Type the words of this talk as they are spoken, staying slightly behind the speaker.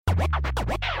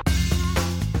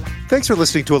Thanks for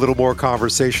listening to A Little More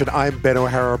Conversation. I'm Ben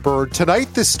O'Hara-Byrne.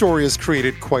 Tonight, this story has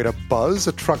created quite a buzz.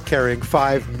 A truck carrying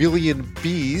 5 million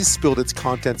bees spilled its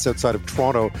contents outside of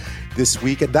Toronto this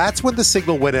week, and that's when the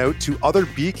signal went out to other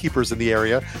beekeepers in the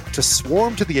area to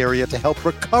swarm to the area to help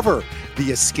recover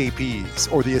the escapees,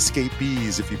 or the escape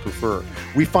bees if you prefer.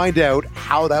 We find out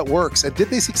how that works, and did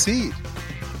they succeed?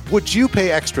 Would you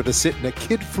pay extra to sit in a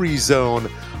kid-free zone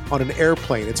on an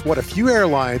airplane? It's what a few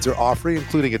airlines are offering,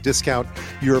 including a discount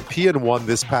European one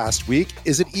this past week.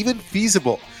 Is it even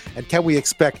feasible? And can we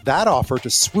expect that offer to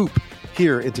swoop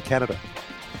here into Canada?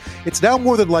 It's now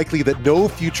more than likely that no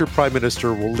future Prime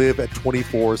Minister will live at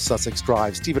 24 Sussex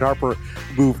Drive. Stephen Harper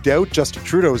moved out. Justin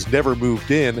Trudeau's never moved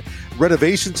in.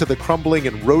 Renovations to the crumbling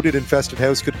and rodent-infested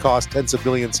house could cost tens of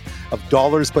millions of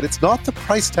dollars, but it's not the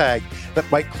price tag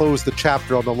that might close the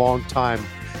chapter on the long-time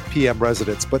PM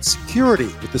residents, but security,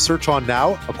 with the search on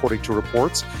now, according to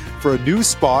reports, for a new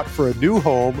spot, for a new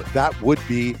home that would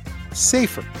be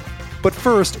safer. But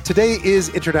first, today is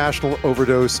International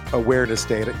Overdose Awareness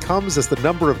Day, and it comes as the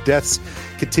number of deaths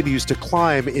continues to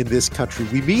climb in this country.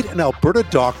 We meet an Alberta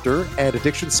doctor and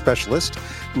addiction specialist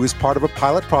who is part of a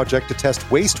pilot project to test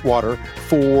wastewater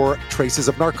for traces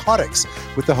of narcotics,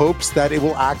 with the hopes that it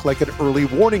will act like an early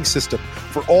warning system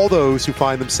for all those who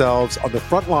find themselves on the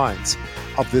front lines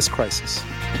of this crisis.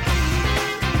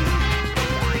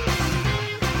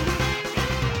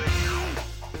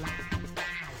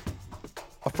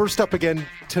 First up again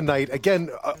tonight,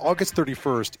 August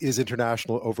 31st is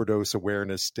International Overdose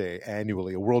Awareness Day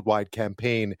annually, a worldwide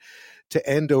campaign to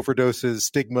end overdoses,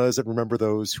 stigmas, and remember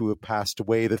those who have passed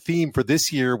away. The theme for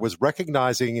this year was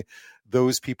recognizing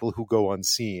those people who go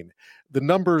unseen. The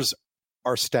numbers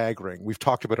are staggering. We've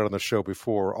talked about it on the show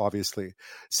before, obviously.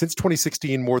 Since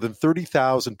 2016, more than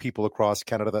 30,000 people across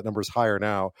Canada, that number is higher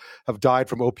now, have died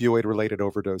from opioid-related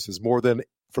overdoses, more than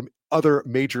from other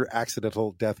major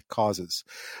accidental death causes.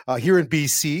 Here in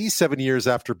BC, 7 years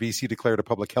after BC declared a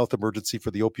public health emergency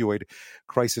for the opioid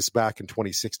crisis back in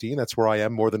 2016, that's where I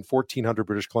am, more than 1,400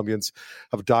 British Columbians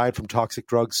have died from toxic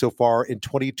drugs so far in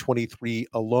 2023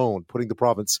 alone, putting the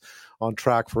province on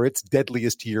track for its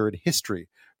deadliest year in history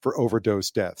for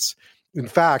overdose deaths. In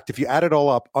fact, if you add it all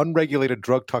up, unregulated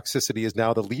drug toxicity is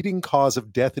now the leading cause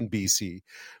of death in BC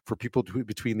for people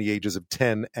between the ages of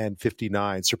 10 and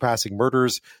 59, surpassing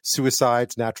murders,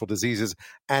 suicides, natural diseases,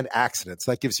 and accidents.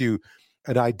 That gives you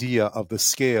an idea of the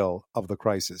scale of the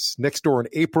crisis. Next door in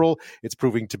April, it's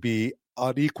proving to be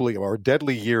unequally or a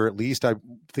deadly year, at least. I'm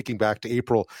thinking back to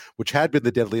April, which had been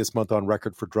the deadliest month on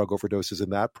record for drug overdoses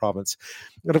in that province.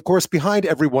 And of course, behind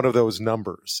every one of those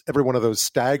numbers, every one of those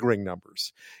staggering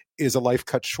numbers, is a life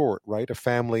cut short, right? A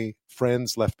family,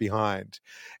 friends left behind.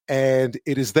 And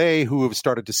it is they who have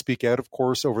started to speak out, of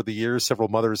course, over the years. Several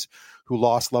mothers who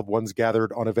lost loved ones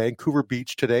gathered on a Vancouver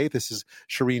beach today. This is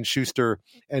Shireen Schuster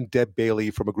and Deb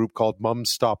Bailey from a group called Mums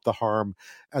Stop the Harm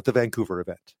at the Vancouver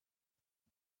event.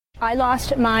 I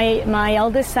lost my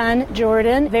eldest son,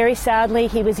 Jordan. Very sadly,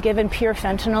 he was given pure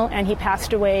fentanyl and he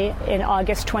passed away in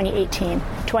August 2018,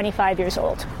 25 years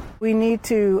old. We need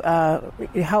to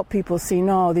help people see,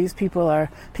 no, these people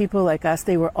are people like us.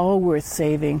 They were all worth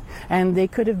saving, and they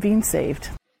could have been saved.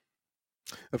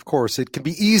 Of course, it can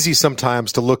be easy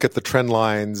sometimes to look at the trend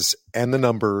lines and the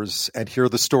numbers and hear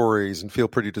the stories and feel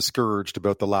pretty discouraged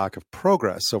about the lack of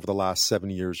progress over the last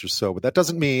 7 years or so. But that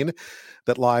doesn't mean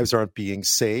that lives aren't being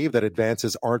saved, that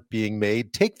advances aren't being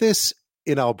made. Take this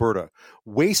in Alberta.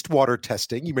 Wastewater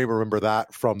testing, you may remember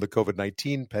that from the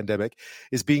COVID-19 pandemic,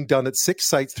 is being done at 6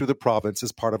 sites through the province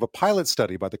as part of a pilot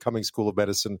study by the Cummings School of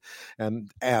Medicine and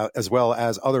as well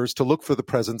as others to look for the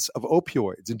presence of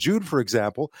opioids. In June, for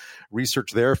example,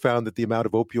 research there found that the amount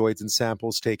of opioids in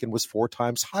samples taken was 4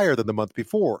 times higher than the month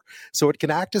before. So it can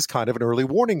act as kind of an early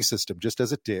warning system, just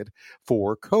as it did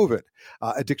for COVID.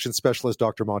 Addiction specialist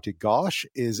Dr. Monty Ghosh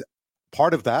is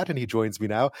part of that, and he joins me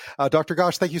now. Dr.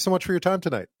 Ghosh, thank you so much for your time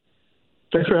tonight.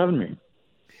 Thanks for having me.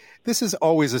 This is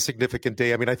always a significant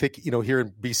day. I mean, I think, here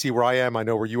in BC where I am, I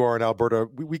know where you are in Alberta,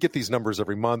 we get these numbers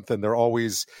every month and they're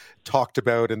always talked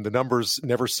about and the numbers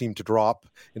never seem to drop.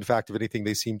 In fact, if anything,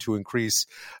 they seem to increase.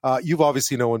 You've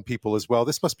obviously known people as well.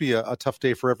 This must be a tough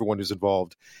day for everyone who's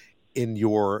involved in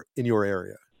your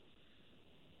area.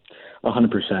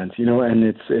 100%. And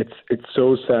it's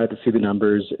so sad to see the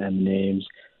numbers and names.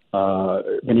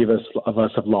 Many of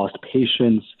us have lost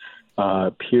patients,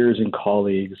 peers and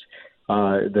colleagues.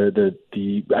 I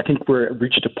think we're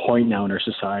reached a point now in our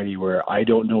society where I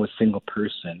don't know a single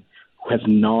person who has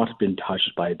not been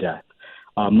touched by death,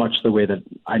 much the way that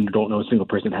I don't know a single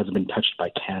person that hasn't been touched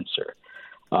by cancer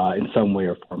in some way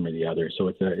or form or the other. So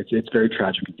it's very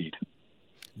tragic indeed.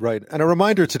 Right. And a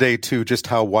reminder today, too, just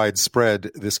how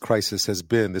widespread this crisis has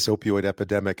been, this opioid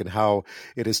epidemic, and how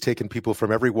it has taken people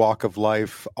from every walk of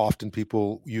life, often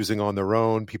people using on their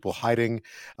own, people hiding,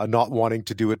 not wanting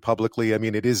to do it publicly. I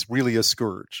mean, it is really a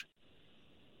scourge.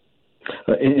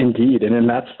 Indeed. And then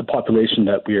that's the population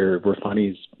that we're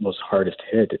finding is most hardest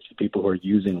hit. It's the people who are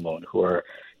using alone, who are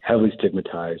heavily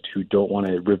stigmatized, who don't want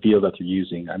to reveal that they're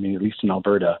using. I mean, at least in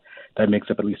Alberta, that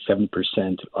makes up at least 7%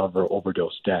 of our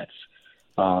overdose deaths.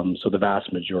 So the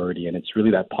vast majority, and it's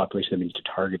really that population that we need to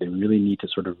target, and we really need to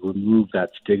sort of remove that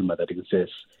stigma that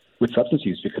exists with substance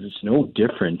use, because it's no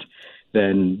different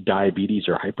than diabetes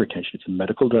or hypertension. It's a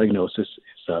medical diagnosis,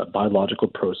 it's a biological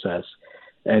process,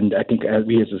 and I think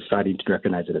we as a society need to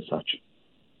recognize it as such.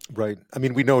 Right. I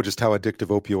mean, we know just how addictive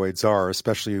opioids are,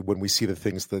 especially when we see the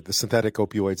synthetic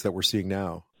opioids that we're seeing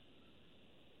now.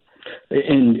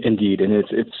 Indeed, and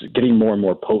it's getting more and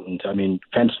more potent. I mean,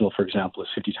 fentanyl, for example, is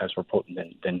 50 times more potent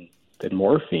than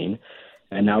morphine,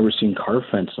 and now we're seeing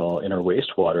carfentanil in our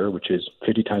wastewater, which is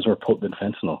 50 times more potent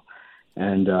than fentanyl.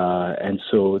 And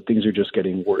so things are just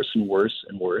getting worse and worse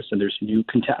and worse, and there's new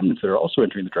contaminants that are also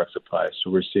entering the drug supply. So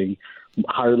we're seeing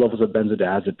higher levels of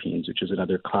benzodiazepines, which is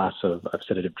another class of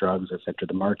sedative drugs that's entered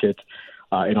the market.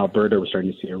 In Alberta, we're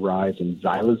starting to see a rise in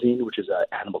xylazine, which is an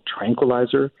animal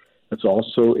tranquilizer. That's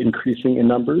also increasing in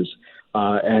numbers.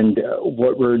 And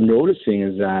what we're noticing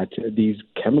is that these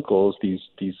chemicals, these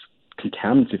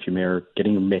contaminants, if you may, are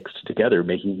getting mixed together,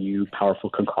 making new powerful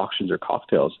concoctions or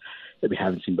cocktails that we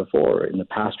haven't seen before. In the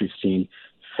past, we've seen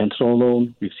fentanyl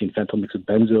alone. We've seen fentanyl mixed with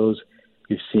benzos.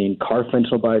 We've seen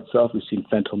carfentanil by itself. We've seen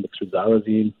fentanyl mixed with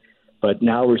xylazine. But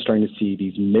now we're starting to see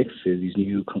these mixes, these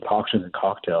new concoctions and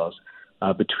cocktails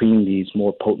between these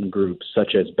more potent groups,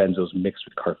 such as benzos mixed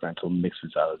with carfentanil, mixed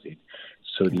with xylazine.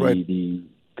 So the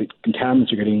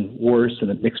contaminants are getting worse and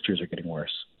the mixtures are getting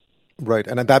worse. Right,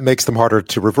 and that makes them harder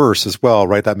to reverse as well,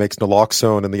 right? That makes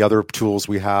naloxone and the other tools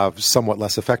we have somewhat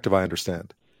less effective, I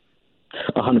understand.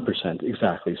 100%,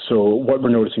 exactly. So what we're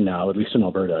noticing now, at least in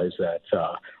Alberta, is that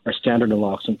our standard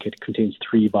naloxone kit contains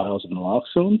 3 vials of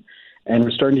naloxone, and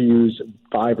we're starting to use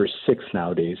 5 or 6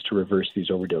 nowadays to reverse these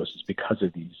overdoses because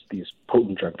of these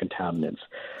potent drug contaminants.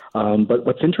 But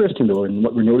what's interesting, though, and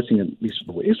what we're noticing, at least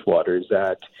with the wastewater, is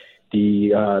that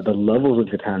the levels of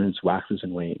contaminants waxes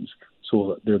and wanes.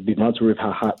 So there'll be months where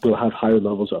we'll have higher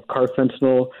levels of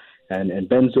carfentanil and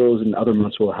benzos, and other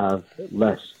months we'll have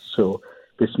less. So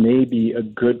this may be a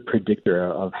good predictor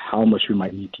of how much we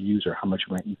might need to use or how much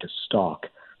we might need to stock.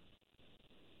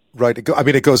 Right. It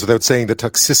goes without saying the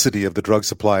toxicity of the drug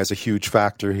supply is a huge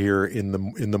factor here in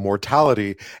the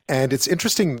mortality. And it's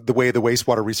interesting the way the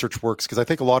wastewater research works, because I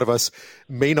think a lot of us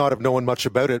may not have known much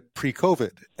about it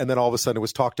pre-COVID. And then all of a sudden it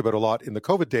was talked about a lot in the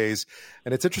COVID days.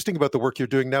 And it's interesting about the work you're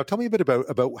doing now. Tell me a bit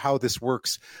about how this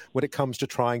works when it comes to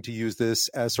trying to use this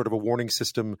as sort of a warning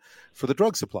system for the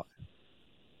drug supply.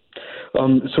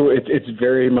 So it's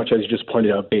very much, as you just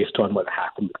pointed out, based on what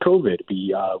happened with COVID.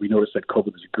 We noticed that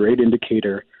COVID was a great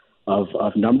indicator of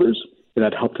numbers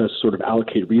that helped us sort of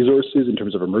allocate resources in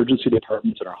terms of emergency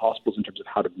departments and our hospitals in terms of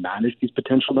how to manage these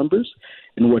potential numbers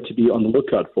and what to be on the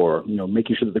lookout for,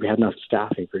 making sure that we had enough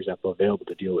staffing, for example, available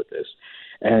to deal with this.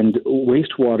 And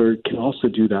wastewater can also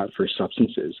do that for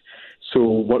substances. So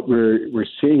what we're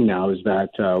seeing now is that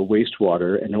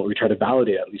wastewater, and what we try to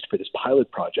validate, at least for this pilot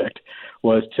project,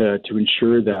 was to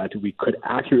ensure that we could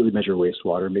accurately measure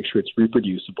wastewater, make sure it's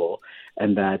reproducible,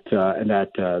 and that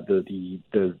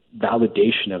the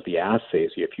validation of the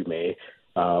assays, if you may,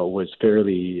 was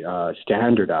fairly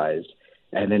standardized,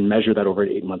 and then measure that over an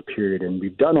 8-month period. And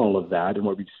we've done all of that, and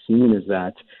what we've seen is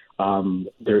that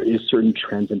there is certain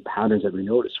trends and patterns that we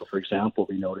notice. So, for example,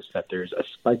 we noticed that there's a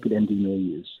spike in ND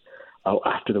use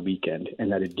after the weekend,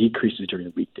 and that it decreases during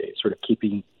the weekdays, sort of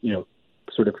keeping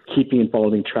and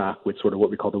following track with sort of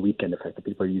what we call the weekend effect, that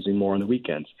people are using more on the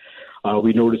weekends.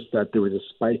 We noticed that there was a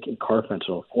spike in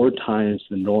carfentanil, 4 times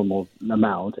the normal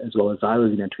amount, as well as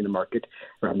xylazine entering the market.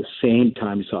 Around the same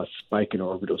time, we saw a spike in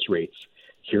overdose rates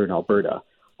here in Alberta.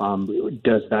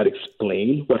 Does that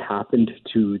explain what happened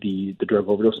to the drug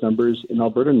overdose numbers in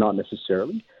Alberta? Not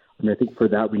necessarily. I think for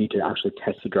that, we need to actually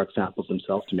test the drug samples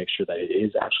themselves to make sure that it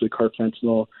is actually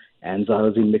carfentanil and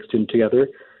xylazine mixed in together.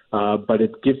 But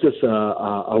it gives us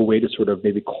a way to sort of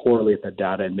maybe correlate that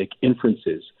data and make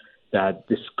inferences that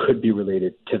this could be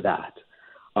related to that.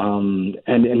 And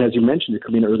as you mentioned, it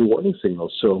could be an early warning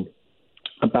signal. So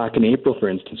back in April, for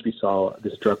instance, we saw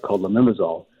this drug called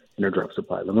lamimazole in our drug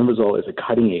supply. Lamimazole is a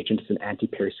cutting agent. It's an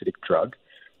antiparasitic drug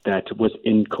that was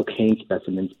in cocaine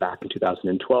specimens back in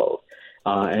 2012.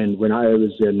 And when I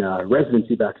was in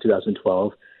residency back in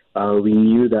 2012, we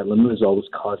knew that luminazole was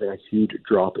causing a huge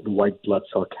drop in white blood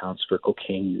cell counts for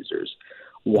cocaine users.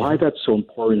 Why that's so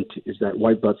important is that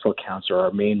white blood cell counts are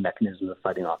our main mechanism of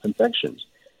fighting off infections.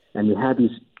 And we had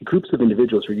these groups of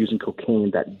individuals who were using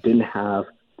cocaine that didn't have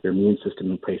their immune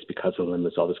system in place because of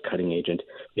luminazole, this cutting agent.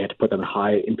 We had to put them on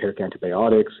high empiric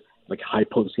antibiotics, like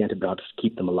high-potency antibiotics to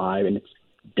keep them alive, and it's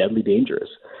deadly dangerous.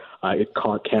 It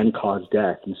can cause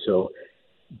death. And so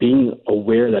being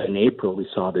aware that in April we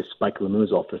saw this spike of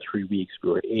luminazole for 3 weeks, we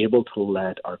were able to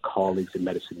let our colleagues in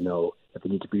medicine know that they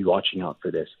need to be watching out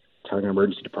for this, telling our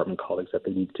emergency department colleagues that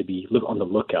they need to be on the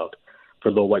lookout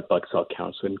for low white blood cell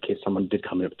counts, so in case someone did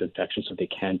come in with infection, so they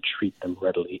can treat them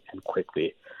readily and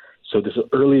quickly. So this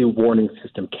early warning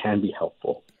system can be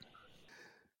helpful.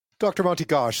 Dr. Monty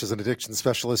Ghosh is an addiction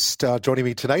specialist joining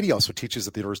me tonight. He also teaches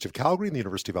at the University of Calgary and the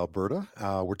University of Alberta.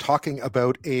 We're talking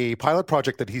about a pilot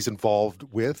project that he's involved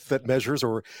with that measures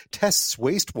or tests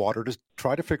wastewater to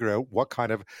try to figure out what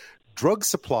kind of drug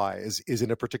supply is in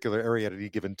a particular area at any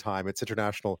given time. It's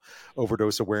International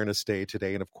Overdose Awareness Day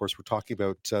today. And of course, we're talking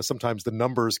about sometimes the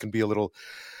numbers can be a little,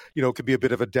 can be a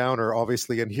bit of a downer,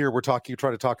 obviously. And here we're trying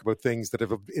to talk about things that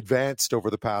have advanced over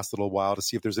the past little while to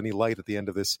see if there's any light at the end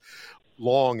of this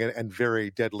long and very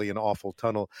deadly and awful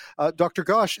tunnel. Dr.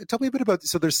 Ghosh, tell me a bit about,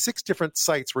 so there's 6 different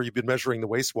sites where you've been measuring the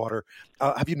wastewater.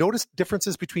 Have you noticed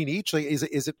differences between each? Like, is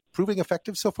it proving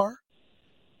effective so far?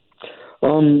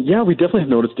 Yeah, we definitely have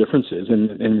noticed differences,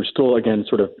 and we're still, again,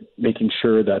 sort of making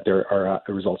sure that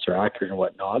the results are accurate and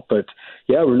whatnot. But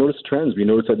yeah, we noticed trends. We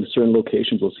noticed that in certain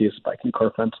locations we'll see a spike in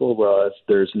carfentanil, whereas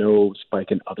there's no spike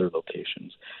in other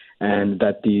locations, and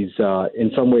that these,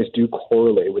 in some ways, do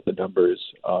correlate with the numbers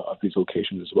of these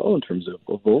locations as well in terms of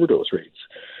overdose rates.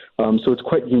 So it's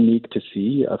quite unique to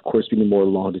see. Of course, we need more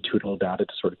longitudinal data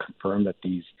to sort of confirm that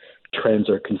these trends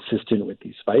are consistent with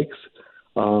these spikes.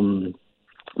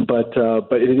 But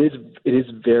it is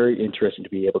very interesting to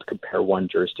be able to compare one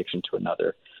jurisdiction to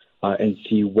another and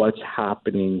see what's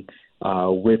happening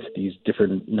with these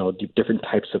different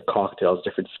types of cocktails,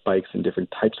 different spikes, and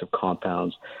different types of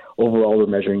compounds. Overall, we're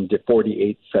measuring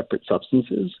 48 separate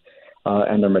substances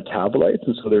and their metabolites,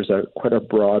 and so there's quite a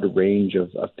broad range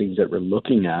of things that we're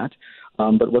looking at.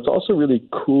 But what's also really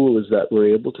cool is that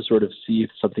we're able to sort of see if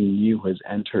something new has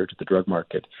entered the drug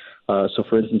market. So,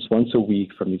 for instance, once a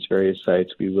week from these various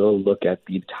sites, we will look at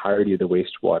the entirety of the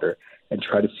wastewater and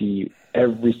try to see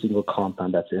every single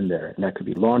compound that's in there. And that could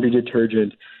be laundry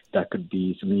detergent, that could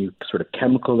be some new sort of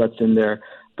chemical that's in there.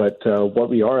 But what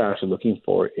we are actually looking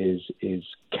for is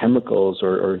chemicals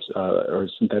or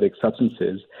synthetic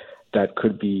substances that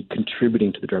could be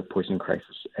contributing to the drug poisoning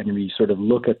crisis. And we sort of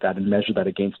look at that and measure that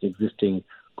against an existing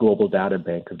global data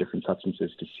bank of different substances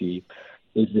to see,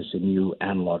 is this a new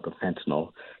analog of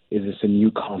fentanyl? Is this a new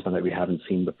compound that we haven't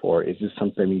seen before? Is this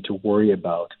something we need to worry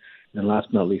about? And last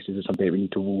but not least, is this something we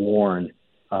need to warn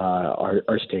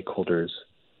our stakeholders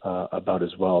about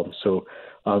as well? So,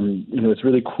 it's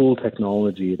really cool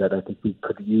technology that I think we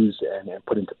could use and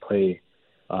put into play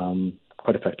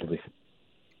quite effectively.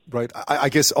 Right. I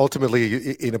guess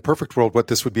ultimately, in a perfect world, what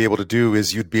this would be able to do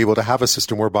is you'd be able to have a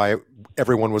system whereby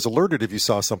everyone was alerted if you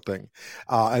saw something.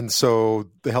 And so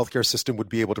the healthcare system would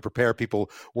be able to prepare, people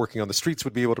working on the streets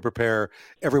would be able to prepare,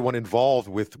 everyone involved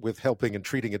with helping and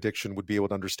treating addiction would be able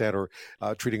to understand, or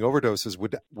treating overdoses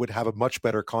would have a much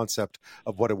better concept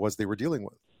of what it was they were dealing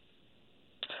with.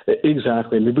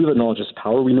 Exactly. And we believe that knowledge is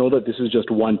power. We know that this is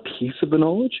just one piece of the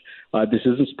knowledge. This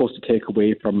isn't supposed to take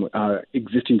away from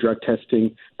existing drug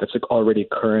testing that's already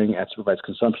occurring at supervised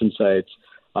consumption sites,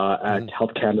 at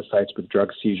Health Canada sites with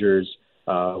drug seizures,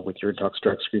 with your detox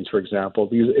drug screens, for example.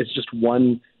 It's just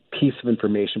one piece of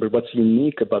information. But what's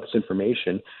unique about this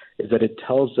information is that it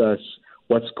tells us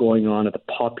what's going on at the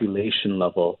population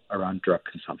level around drug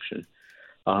consumption.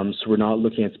 So we're not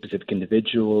looking at specific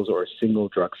individuals or a single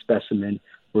drug specimen.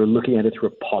 We're looking at it through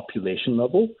a population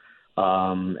level,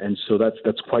 and so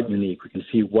that's quite unique. We can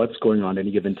see what's going on at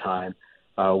any given time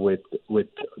with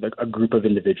a group of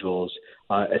individuals,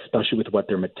 especially with what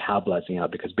they're metabolizing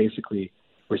out, because basically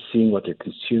we're seeing what they're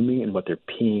consuming and what they're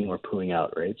peeing or pooing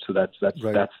out, right? So that's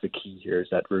right. That's the key here, is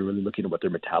that we're really looking at what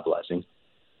they're metabolizing.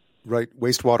 Right.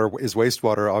 Wastewater is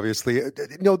wastewater, obviously.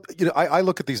 I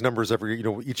look at these numbers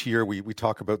each year we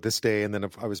talk about this day. And then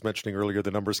I was mentioning earlier,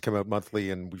 the numbers come out monthly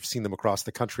and we've seen them across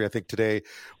the country. I think today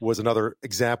was another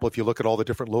example. If you look at all the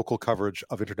different local coverage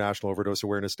of International Overdose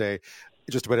Awareness Day,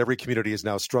 just about every community is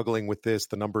now struggling with this.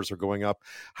 The numbers are going up.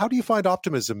 How do you find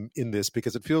optimism in this?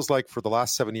 Because it feels like for the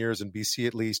last 7 years in BC,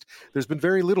 at least, there's been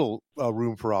very little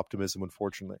room for optimism,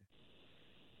 unfortunately.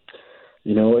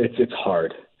 It's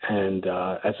hard. And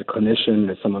as a clinician,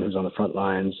 as someone who's on the front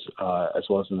lines, as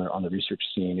well as on the research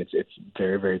scene, it's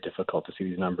very, very difficult to see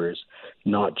these numbers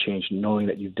not change, knowing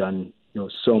that you've done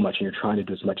so much and you're trying to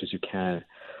do as much as you can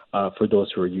for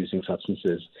those who are using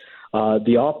substances.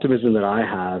 The optimism that I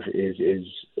have is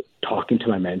talking to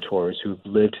my mentors who've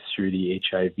lived through the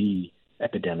HIV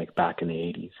epidemic back in the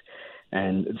 80s.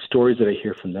 And the stories that I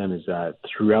hear from them is that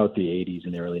throughout the 80s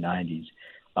and the early 90s,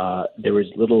 there was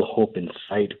little hope in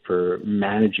sight for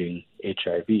managing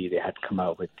HIV. They hadn't come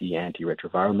out with the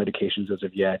antiretroviral medications as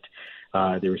of yet.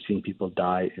 They were seeing people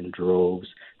die in droves.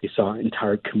 They saw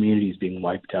entire communities being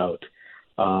wiped out.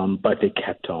 But they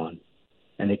kept on,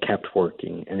 and they kept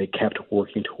working, and they kept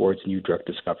working towards new drug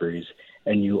discoveries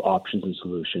and new options and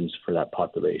solutions for that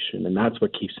population. And that's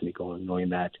what keeps me going, knowing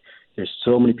that there's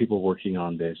so many people working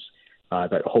on this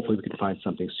that hopefully we can find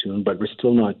something soon, but we're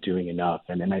still not doing enough.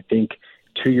 And I think,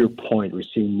 to your point, we're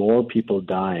seeing more people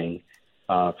dying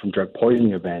from drug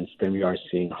poisoning events than we are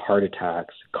seeing heart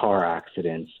attacks, car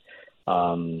accidents,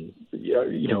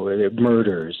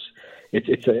 murders.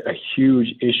 It's a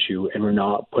huge issue, and we're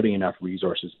not putting enough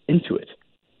resources into it.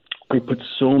 We put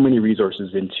so many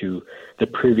resources into the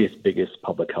previous biggest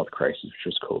public health crisis, which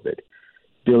was COVID,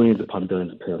 billions upon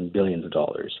billions upon billions of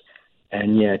dollars.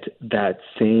 And yet that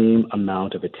same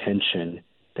amount of attention,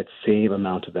 that same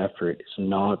amount of effort is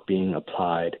not being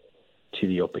applied to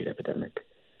the opioid epidemic.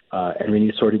 And we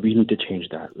need to change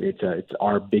that. It's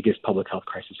our biggest public health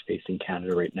crisis facing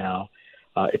Canada right now.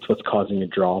 It's what's causing a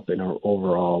drop in our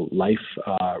overall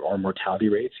our mortality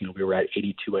rates. We were at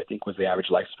 82, I think, was the average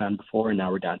lifespan before, and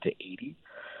now we're down to 80.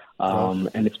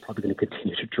 And it's probably going to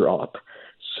continue to drop.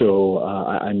 So,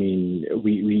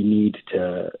 we need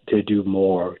to do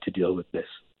more to deal with this.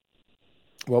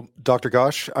 Well, Dr.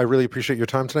 Ghosh, I really appreciate your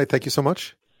time tonight. Thank you so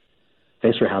much.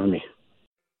 Thanks for having me.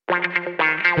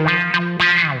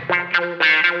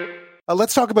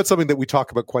 Let's talk about something that we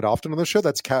talk about quite often on the show.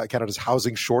 That's Canada's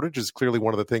housing shortage is clearly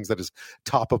one of the things that is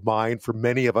top of mind for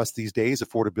many of us these days,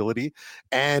 affordability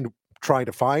and trying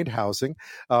to find housing.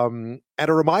 And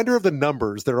a reminder of the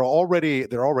numbers, they're already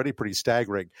pretty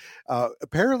staggering.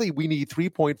 Apparently, we need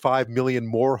 3.5 million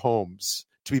more homes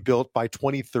to be built by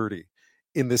 2030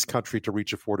 in this country to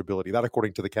reach affordability. That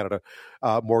according to the Canada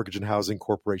Mortgage and Housing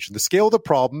Corporation. The scale of the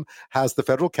problem has the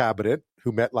federal cabinet,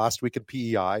 who met last week at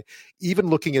PEI, even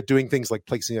looking at doing things like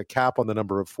placing a cap on the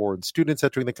number of foreign students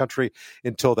entering the country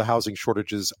until the housing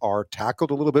shortages are tackled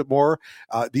a little bit more.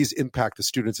 These impact the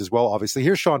students as well, obviously.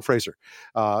 Here's Sean Fraser,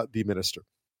 the minister.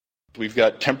 We've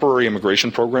got temporary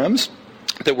immigration programs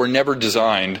that were never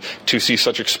designed to see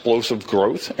such explosive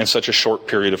growth in such a short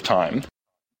period of time.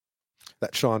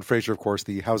 That's Sean Fraser, of course,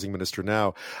 the housing minister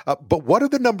now. But what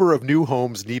if the number of new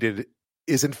homes needed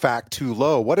is in fact too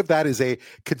low? What if that is a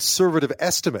conservative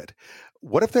estimate?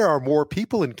 What if there are more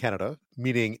people in Canada,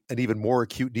 meaning an even more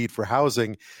acute need for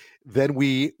housing, than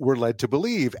we were led to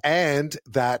believe, and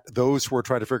that those who are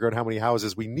trying to figure out how many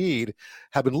houses we need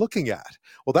have been looking at?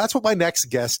 Well, that's what my next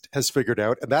guest has figured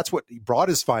out, and that's what brought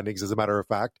his findings, as a matter of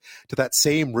fact, to that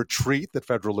same retreat that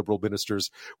federal Liberal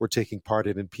ministers were taking part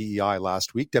in PEI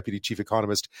last week. Deputy Chief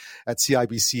Economist at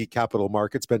CIBC Capital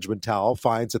Markets, Benjamin Tal,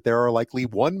 finds that there are likely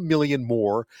 1 million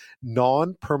more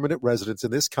non-permanent residents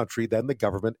in this country than the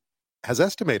government has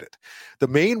estimated. The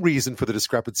main reason for the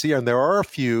discrepancy, and there are a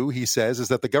few, he says, is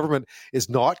that the government is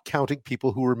not counting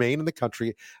people who remain in the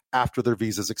country after their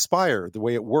visas expire. The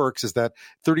way it works is that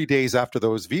 30 days after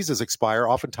those visas expire,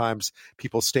 oftentimes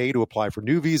people stay to apply for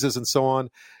new visas and so on,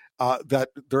 that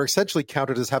they're essentially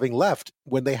counted as having left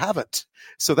when they haven't.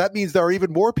 So that means there are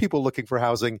even more people looking for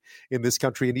housing in this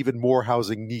country, and even more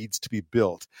housing needs to be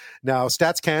built. Now,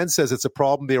 StatsCan says it's a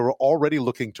problem they were already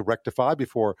looking to rectify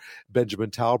before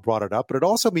Benjamin Tal brought it up, but it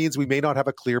also means we may not have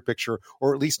a clear picture,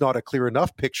 or at least not a clear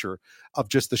enough picture, of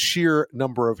just the sheer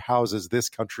number of houses this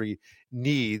country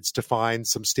needs to find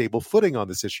some stable footing on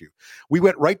this issue. We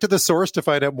went right to the source to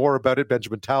find out more about it.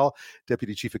 Benjamin Tal,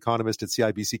 Deputy Chief Economist at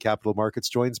CIBC Capital Markets,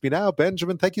 joins me now.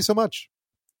 Benjamin, thank you so much.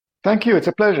 Thank you. It's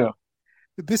a pleasure.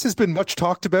 This has been much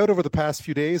talked about over the past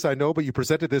few days, I know, but you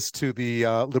presented this to the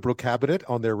Liberal cabinet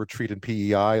on their retreat in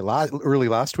PEI early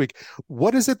last week.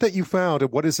 What is it that you found,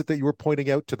 and what is it that you were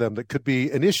pointing out to them that could be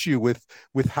an issue with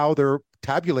how they're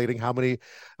tabulating how many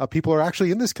people are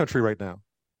actually in this country right now?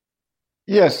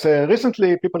 Yes,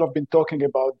 recently people have been talking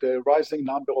about the rising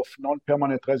number of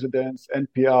non-permanent residents,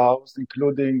 NPRs,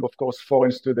 including, of course,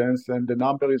 foreign students, and the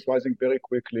number is rising very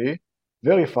quickly,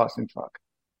 very fast, in fact.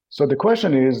 So the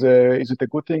question is it a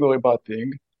good thing or a bad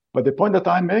thing? But the point that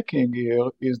I'm making here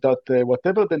is that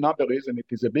whatever the number is, and it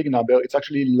is a big number, it's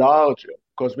actually larger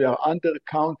because we are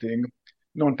undercounting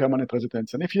non-permanent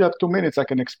residents. And if you have 2 minutes, I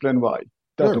can explain why.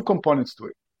 There are two components to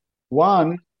it.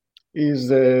 One is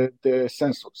the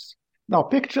census. Now,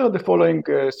 picture the following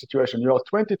situation. You are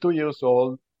 22 years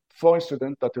old, foreign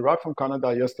student that arrived from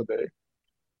Canada yesterday,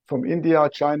 from India,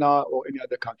 China, or any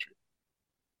other country.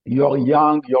 You are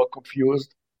young, you are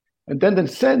confused, and then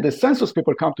the census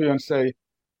people come to you and say,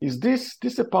 is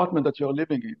this apartment that you're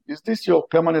living in, is this your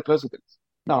permanent residence?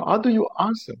 Now, how do you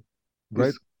answer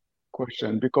this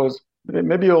question? Because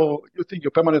maybe you think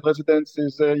your permanent residence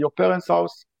is your parents'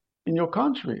 house in your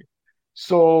country.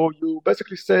 So you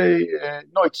basically say,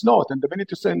 no, it's not. And the minute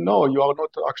you say no, you are not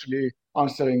actually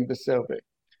answering the survey.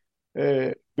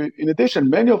 In addition,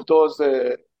 many of those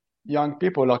young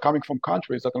people are coming from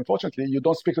countries that, unfortunately, you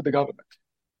don't speak to the government.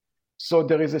 So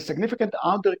there is a significant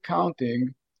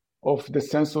undercounting of the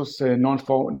census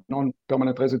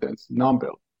non-permanent residence number.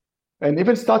 And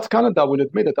even Stats Canada will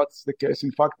admit that that's the case.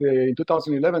 In fact, in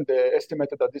 2011, they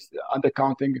estimated that this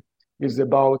undercounting is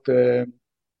about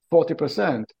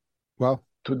 40%. Wow.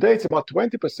 Today, it's about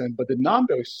 20%, but the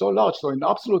number is so large. So in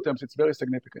absolute terms, it's very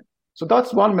significant. So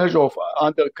that's one measure of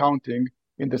undercounting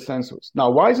in the census.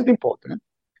 Now, why is it important?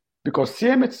 Because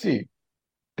CMHC,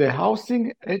 the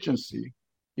housing agency,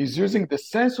 is using the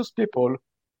census people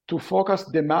to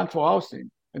forecast demand for housing,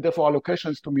 and therefore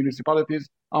allocations to municipalities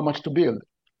how much to build.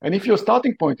 And if your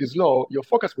starting point is low, your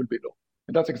focus will be low.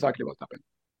 And that's exactly what happened.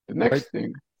 The next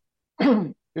thing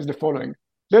is the following.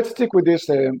 Let's stick with this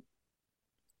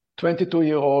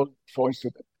 22-year-old foreign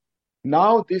student.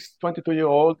 Now this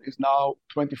 22-year-old is now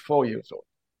 24 years old.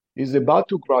 He's about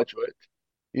to graduate.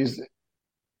 His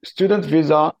student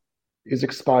visa is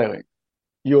expiring.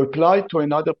 You apply to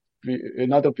another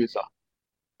visa,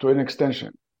 to an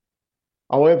extension.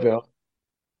 However,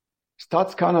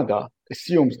 Stats Canada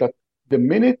assumes that the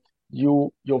minute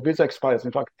your visa expires,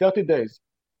 in fact, 30 days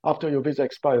after your visa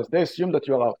expires, they assume that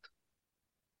you're out.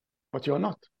 But you're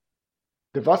not.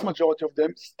 The vast majority of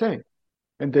them stay.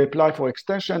 And they apply for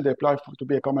extension, they apply to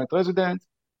be a permanent resident,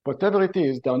 whatever it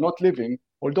is, they're not living,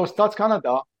 although Stats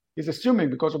Canada is assuming,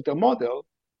 because of their model,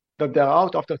 that they're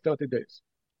out after 30 days.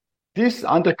 This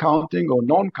undercounting or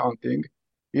non-counting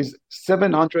is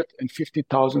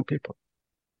 750,000 people.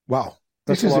 Wow.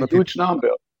 This is a huge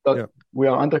number that we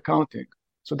are undercounting.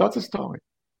 So that's a story.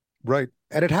 Right.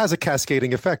 And it has a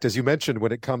cascading effect, as you mentioned,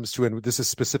 when it comes to, and this is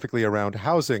specifically around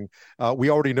housing. We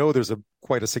already know there's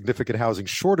quite a significant housing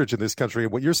shortage in this country.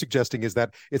 And what you're suggesting is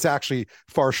that it's actually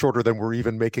far shorter than we're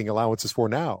even making allowances for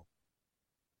now.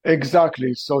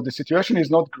 Exactly. So the situation is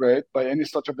not great by any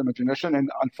stretch of the imagination. And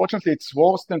unfortunately, it's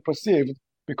worse than perceived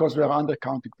because we are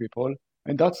undercounting people.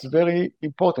 And that's very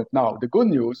important. Now, the good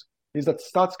news is that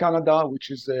Stats Canada, which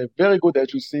is a very good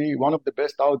agency, one of the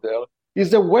best out there,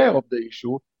 is aware of the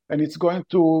issue. And it's going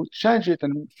to change it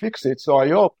and fix it. So I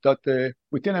hope that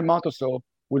within a month or so,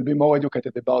 we'll be more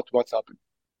educated about what's happening.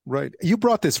 Right. You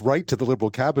brought this right to the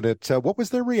Liberal cabinet. What was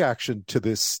their reaction to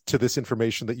this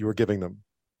information that you were giving them?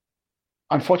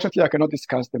 Unfortunately, I cannot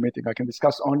discuss the meeting. I can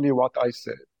discuss only what I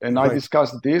said. And I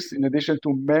discussed this in addition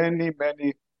to many,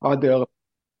 many other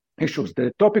issues.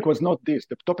 The topic was not this.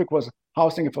 The topic was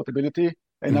housing affordability.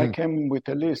 And I came with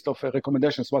a list of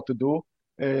recommendations what to do.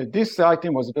 This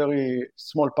item was a very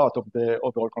small part of the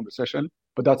overall conversation,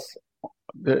 but that's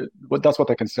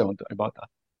what I can say about that.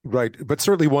 Right, but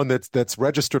certainly one that's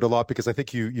registered a lot, because I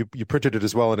think you printed it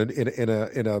as well in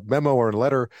a memo or a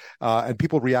letter, and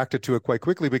people reacted to it quite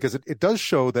quickly, because it does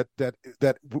show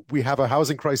that we have a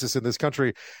housing crisis in this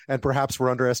country, and perhaps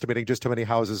we're underestimating just how many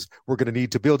houses we're going to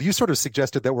need to build. You sort of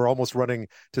suggested that we're almost running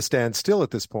to stand still at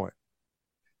this point.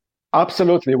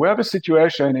 Absolutely. We have a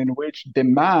situation in which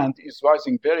demand is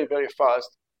rising very, very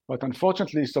fast, but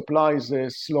unfortunately supply is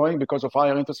slowing because of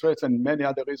higher interest rates and many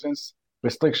other reasons.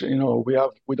 Restriction,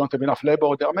 we don't have enough labor.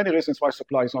 There are many reasons why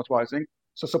supply is not rising.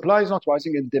 So supply is not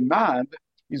rising and demand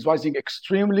is rising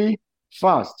extremely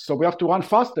fast. So we have to run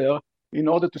faster in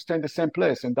order to stay in the same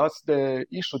place. And that's the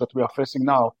issue that we are facing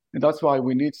now. And that's why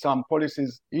we need some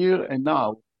policies here and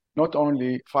now, not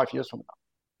only 5 years from now.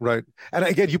 Right. And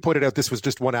again, you pointed out this was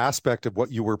just one aspect of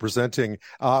what you were presenting,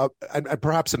 and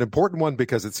perhaps an important one,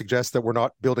 because it suggests that we're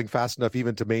not building fast enough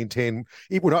even to maintain,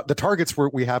 the targets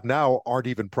we have now aren't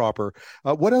even proper.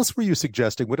 What else were you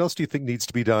suggesting? What else do you think needs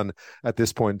to be done at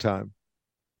this point in time?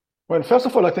 Well, first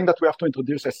of all, I think that we have to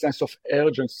introduce a sense of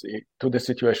urgency to the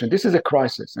situation. This is a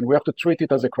crisis, and we have to treat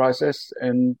it as a crisis,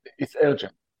 and it's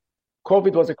urgent.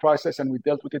 COVID was a crisis, and we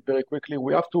dealt with it very quickly.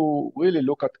 We have to really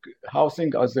look at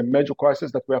housing as a major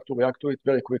crisis that we have to react to it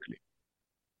very quickly.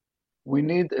 We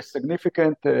need a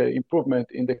significant improvement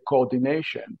in the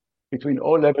coordination between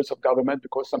all levels of government,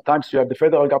 because sometimes you have the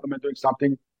federal government doing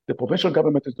something, the provincial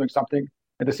government is doing something,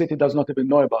 and the city does not even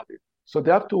know about it. So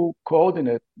they have to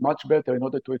coordinate much better in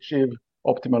order to achieve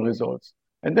optimal results.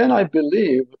 And then I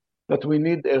believe that we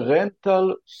need a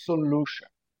rental solution.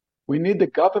 We need the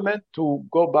government to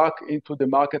go back into the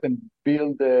market and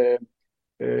build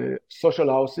social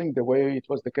housing the way it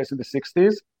was the case in the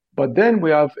 60s. But then we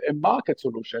have a market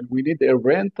solution. We need a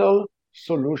rental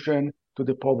solution to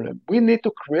the problem. We need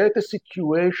to create a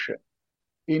situation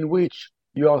in which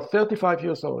you are 35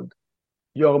 years old,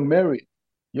 you are married,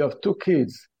 you have 2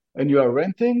 kids, and you are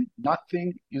renting,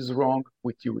 nothing is wrong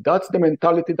with you. That's the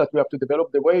mentality that we have to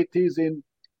develop the way it is in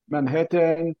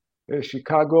Manhattan,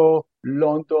 Chicago,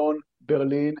 London,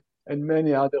 Berlin, and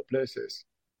many other places.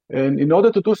 And in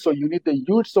order to do so, you need a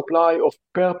huge supply of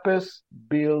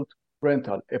purpose-built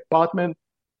rental, apartment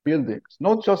buildings,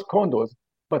 not just condos,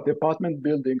 but apartment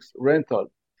buildings rental.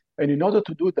 And in order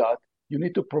to do that, you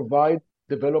need to provide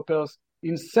developers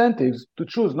incentives to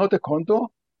choose not a condo,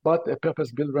 but a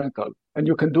purpose-built rental. And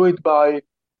you can do it by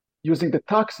using the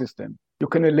tax system. You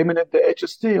can eliminate the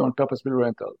HST on purpose-built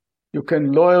rental. You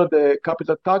can lower the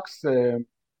capital tax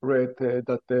rate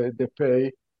that they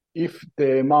pay if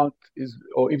the amount is,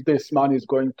 or if this money is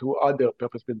going to other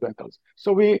purpose-built rentals.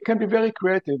 So we can be very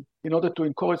creative in order to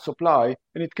encourage supply,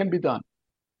 and it can be done.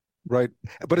 Right.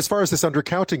 But as far as this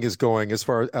undercounting is going,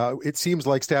 it seems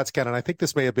like StatsCan, and I think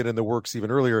this may have been in the works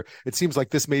even earlier, it seems like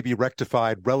this may be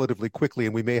rectified relatively quickly,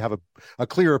 and we may have a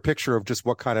clearer picture of just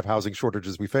what kind of housing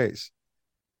shortages we face.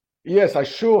 Yes, I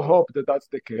sure hope that that's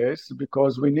the case,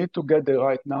 because we need to get the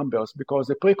right numbers, because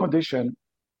the precondition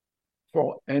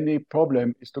for any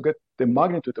problem is to get the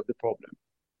magnitude of the problem.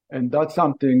 And that's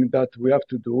something that we have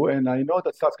to do. And I know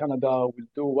that Stats Canada will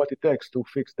do what it takes to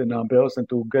fix the numbers and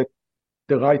to get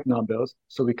the right numbers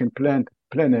so we can plan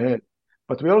ahead.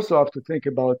 But we also have to think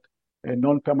about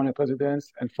non-permanent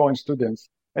residents and foreign students,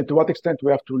 and to what extent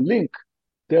we have to link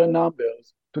their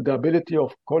numbers to the ability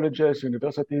of colleges,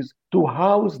 universities to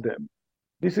house them.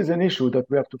 This is an issue that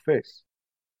we have to face.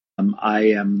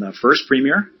 I am the first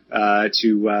premier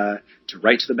to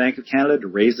write to the Bank of Canada to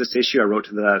raise this issue. I wrote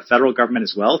to the federal government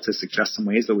as well to suggest some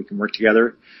ways that we can work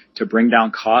together to bring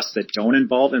down costs that don't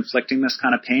involve inflicting this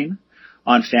kind of pain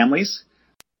on families.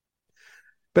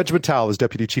 Benjamin Tal is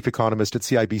Deputy Chief Economist at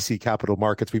CIBC Capital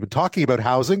Markets. We've been talking about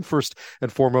housing, first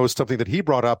and foremost, something that he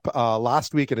brought up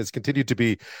last week and has continued to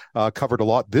be covered a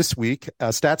lot this week.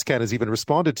 StatsCan has even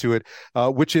responded to it,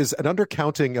 which is an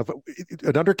undercounting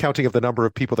of the number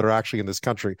of people that are actually in this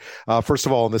country. First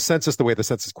of all, in the census, the way the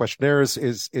census questionnaire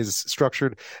is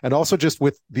structured, and also just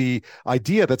with the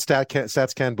idea that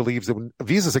StatsCan believes that when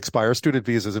visas expire, student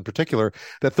visas in particular,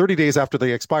 that 30 days after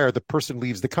they expire, the person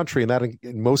leaves the country, and that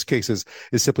in most cases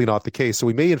is simply not the case. So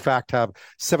we may, in fact, have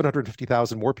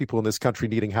 750,000 more people in this country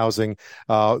needing housing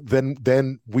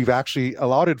than we've actually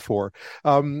allotted for.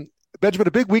 Benjamin,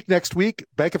 a big week next week.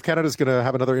 Bank of Canada is going to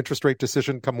have another interest rate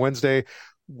decision come Wednesday.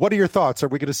 What are your thoughts? Are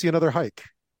we going to see another hike?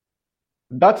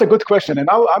 That's a good question. And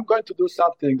now I'm going to do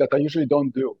something that I usually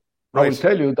don't do. Right. I will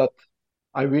tell you that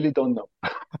I really don't know.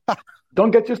 Don't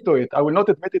get used to it. I will not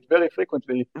admit it very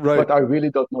frequently, but I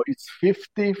really don't know. It's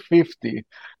 50-50.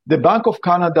 The Bank of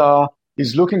Canada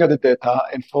is looking at the data,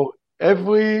 and for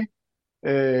every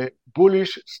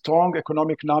bullish, strong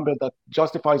economic number that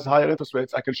justifies higher interest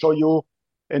rates, I can show you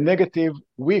a negative,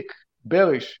 weak,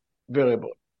 bearish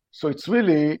variable. So it's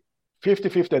really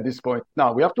 50-50 at this point.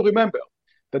 Now, we have to remember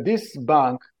that this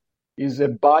bank is a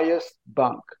biased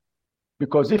bank,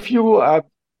 because if you have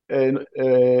an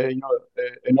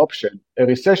option, a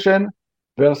recession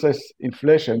versus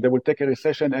inflation, they will take a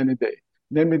recession any day.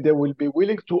 Namely, they will be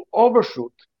willing to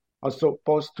overshoot as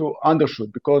opposed to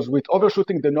undershoot, because with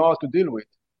overshooting, they know how to deal with.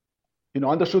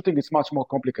 Undershooting is much more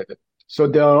complicated. So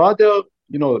they are rather,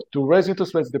 to raise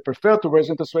interest rates, they prefer to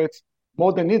raise interest rates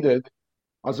more than needed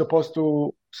as opposed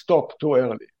to stop too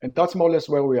early. And that's more or less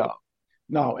where we are.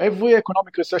 Now, every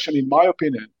economic recession, in my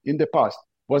opinion, in the past,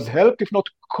 was helped, if not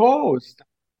caused,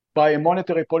 by a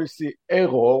monetary policy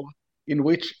error in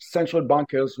which central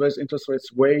bankers raise interest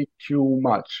rates way too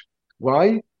much.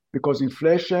 Why? Because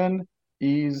inflation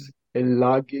is a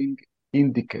lagging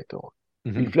indicator.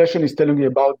 Mm-hmm. Inflation is telling you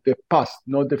about the past,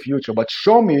 not the future. But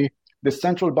show me the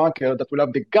central banker that will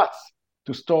have the guts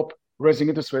to stop raising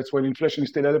interest rates when inflation is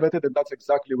still elevated, and that's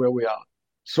exactly where we are.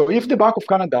 So if the Bank of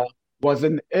Canada was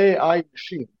an AI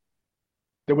machine,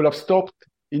 they would have stopped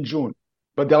in June.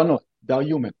 But they are not. They are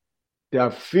human. They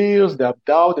have fears, they have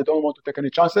doubt, they don't want to take any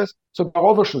chances, so they're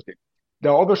overshooting.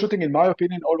 They're overshooting, in my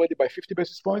opinion, already by 50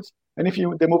 basis points. And if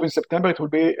they move in September, it will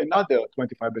be another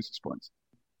 25 basis points.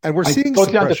 And we're seeing I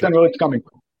totally understand where it's coming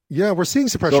from. Yeah, we're seeing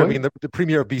some pressure. Sorry? I mean, the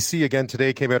Premier of BC again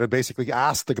today came out and basically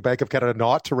asked the Bank of Canada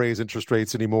not to raise interest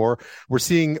rates anymore. We're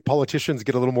seeing politicians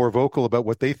get a little more vocal about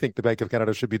what they think the Bank of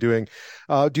Canada should be doing.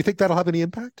 Do you think that'll have any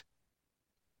impact?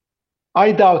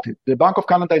 I doubt it. The Bank of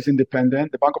Canada is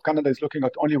independent. The Bank of Canada is looking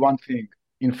at only one thing,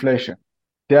 inflation.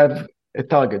 They have a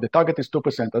target. The target is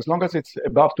 2%. As long as it's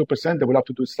above 2%, they will have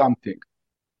to do something,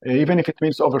 even if it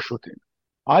means overshooting.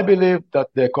 I believe that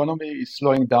the economy is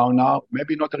slowing down now,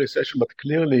 maybe not a recession, but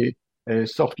clearly a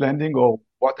soft landing, or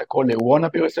what I call a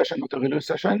wannabe recession, not a real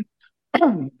recession,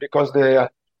 because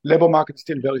the labor market is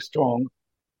still very strong.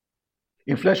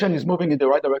 Inflation is moving in the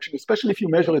right direction, especially if you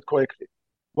measure it correctly.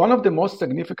 One of the most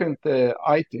significant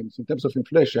items in terms of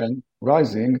inflation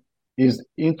rising is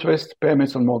interest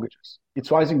payments on mortgages. It's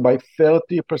rising by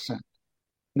 30%.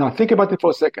 Now, think about it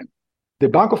for a second. The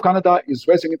Bank of Canada is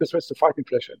raising interest rates to fight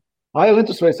inflation. Higher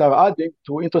interest rates are adding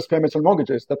to interest payments on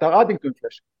mortgages that are adding to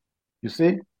inflation. You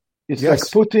see? It's like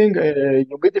putting a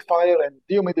humidifier and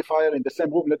dehumidifier in the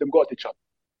same room, let them go at each other.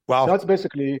 Wow. That's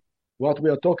basically what we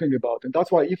are talking about. And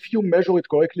that's why if you measure it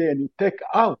correctly and you take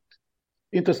out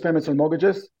interest payments on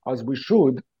mortgages, as we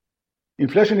should,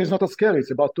 inflation is not as scary.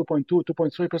 It's about 2.2,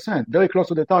 2.3%, very close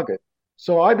to the target.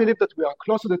 So I believe that we are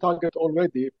close to the target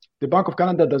already. The Bank of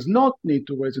Canada does not need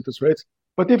to raise interest rates,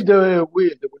 but if they will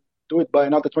do it by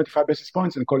another 25 basis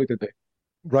points and call it a day.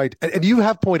 Right. And you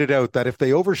have pointed out that if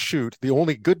they overshoot, the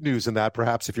only good news in that,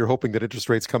 perhaps if you're hoping that interest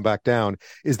rates come back down,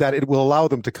 is that it will allow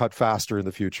them to cut faster in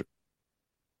the future.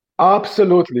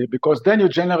 Absolutely, because then you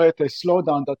generate a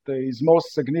slowdown that is more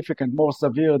significant, more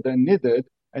severe than needed,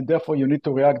 and therefore you need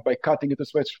to react by cutting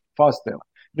interest rates faster.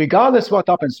 Regardless what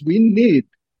happens, we need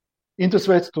interest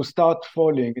rates to start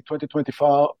falling in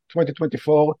 2024,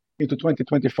 into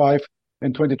 2025,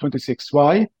 and 2026.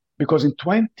 Why? Because in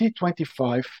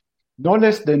 2025, no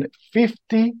less than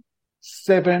 57%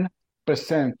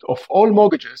 of all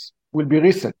mortgages will be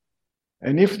reset.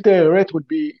 And if the rate would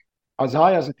be as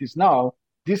high as it is now,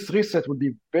 this reset would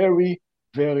be very,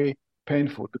 very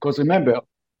painful. Because remember,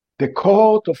 the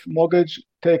cohort of mortgage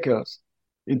takers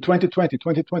in 2020,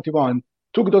 2021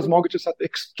 took those mortgages at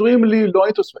extremely low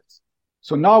interest rates.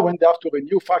 So now when they have to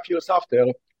renew 5 years after,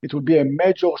 it will be a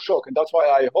major shock. And that's why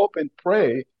I hope and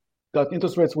pray that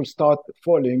interest rates will start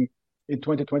falling in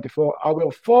 2024. Our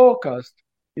forecast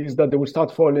is that they will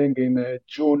start falling in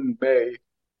June, May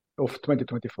of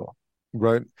 2024.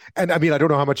 Right. And I mean, I don't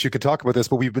know how much you could talk about this,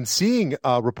 but we've been seeing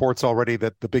reports already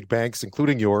that the big banks,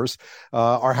 including yours,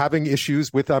 are having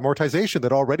issues with amortization,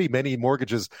 that already many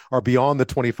mortgages are beyond the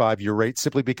 25-year rate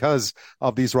simply because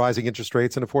of these rising interest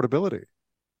rates and affordability.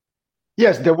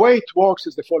 Yes, the way it works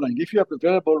is the following. If you have a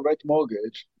variable rate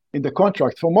mortgage in the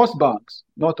contract, for most banks,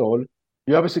 not all,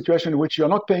 you have a situation in which you're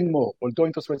not paying more, although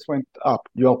interest rates went up.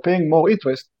 You are paying more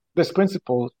interest, less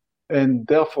principal, and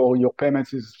therefore your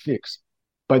payments is fixed.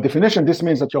 By definition, this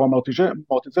means that your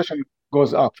amortization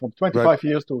goes up from 25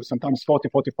 years to sometimes 40,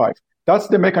 45. That's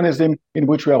the mechanism in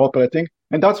which we are operating.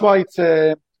 And that's why it's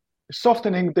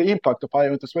softening the impact of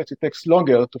higher interest rates. It takes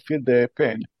longer to feel the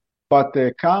pain. But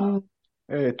come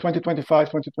 2025,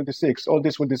 2026, all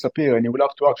this will disappear and you will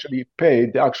have to actually pay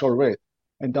the actual rate.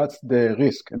 And that's the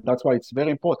risk. And that's why it's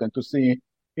very important to see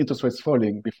interest rates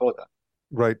falling before that.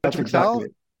 Right. That's exactly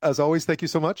it. As always, thank you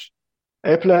so much.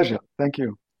 A pleasure. Thank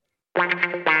you.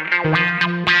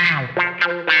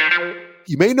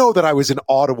 You may know that I was in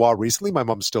Ottawa recently. My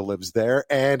mom still lives there.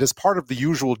 And as part of the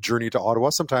usual journey to Ottawa,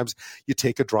 sometimes you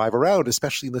take a drive around,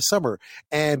 especially in the summer.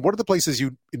 And one of the places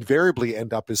you invariably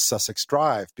end up is Sussex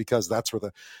Drive, because that's where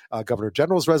the Governor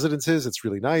General's residence is. It's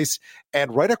really nice.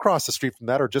 And right across the street from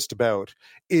that, or just about,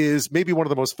 is maybe one of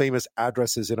the most famous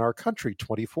addresses in our country,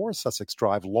 24 Sussex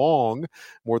Drive, long,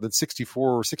 more than 60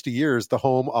 years, the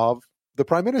home of the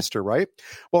Prime Minister, right?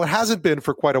 Well, it hasn't been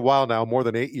for quite a while now, more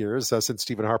than 8 years since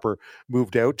Stephen Harper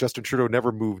moved out. Justin Trudeau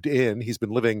never moved in. He's been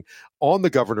living on the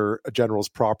Governor General's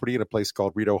property in a place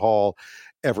called Rideau Hall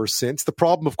ever since. The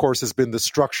problem, of course, has been the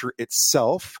structure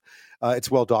itself.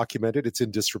 It's well documented. It's in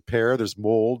disrepair. There's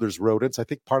mold. There's rodents. I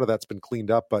think part of that's been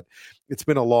cleaned up, but it's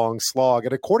been a long slog.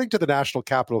 And according to the National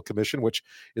Capital Commission, which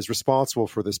is responsible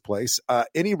for this place,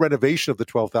 any renovation of the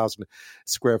 12,000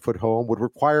 square foot home would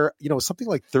require, something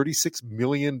like $36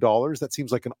 million. That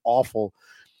seems like an awful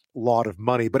lot of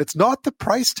money, but it's not the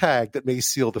price tag that may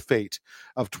seal the fate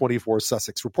of 24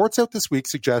 Sussex. Reports out this week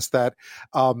suggest that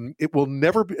it will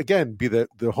never again be the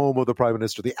home of the Prime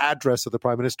Minister, the address of the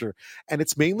Prime Minister, and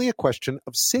it's mainly a question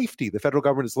of safety. The federal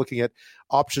government is looking at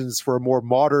options for a more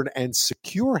modern and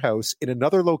secure house in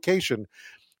another location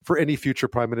for any future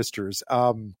Prime Ministers.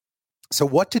 So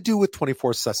what to do with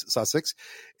 24 Sussex?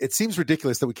 It seems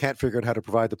ridiculous that we can't figure out how to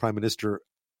provide the Prime Minister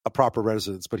a proper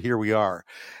residence, but here we are.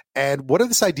 And what is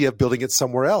this idea of building it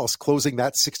somewhere else, closing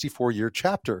that 64-year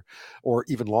chapter, or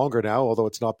even longer now, although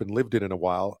it's not been lived in a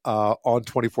while, on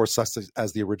 24 Sussex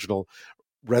as the original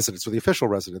residence, or the official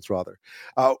residence, rather.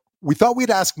 We thought we'd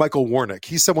ask Michael Wernick.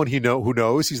 He's someone who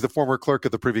knows. He's the former clerk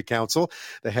of the Privy Council,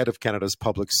 the head of Canada's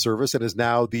Public Service, and is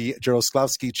now the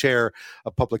Jaroslavsky Chair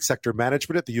of Public Sector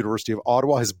Management at the University of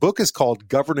Ottawa. His book is called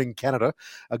Governing Canada,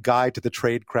 A Guide to the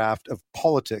Tradecraft of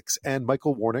Politics. And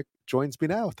Michael Wernick joins me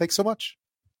now. Thanks so much.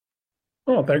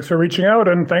 Well, thanks for reaching out,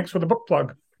 and thanks for the book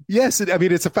plug. Yes,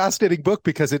 it's a fascinating book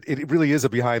because it really is a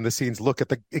behind-the-scenes look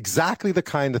at exactly the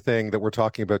kind of thing that we're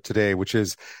talking about today, which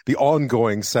is the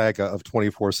ongoing saga of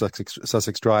 24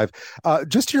 Sussex Drive.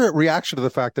 Just your reaction to the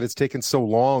fact that it's taken so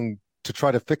long to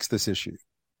try to fix this issue.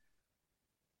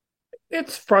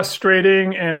 It's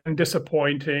frustrating and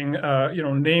disappointing.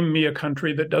 Name me a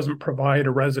country that doesn't provide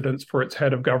a residence for its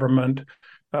head of government.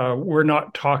 We're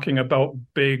not talking about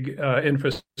big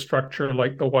infrastructure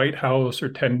like the White House or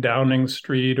 10 Downing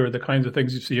Street or the kinds of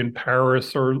things you see in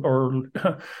Paris or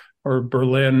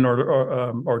Berlin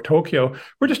or Tokyo.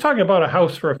 We're just talking about a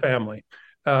house for a family.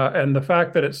 And the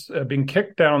fact that it's being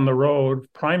kicked down the road,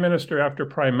 prime minister after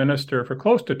prime minister, for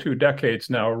close to 2 decades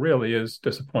now, really is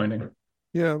disappointing.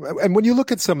 Yeah. And when you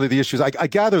look at some of the issues, I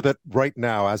gather that right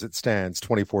now, as it stands,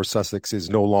 24 Sussex is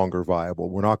no longer viable.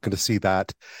 We're not going to see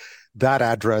that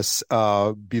address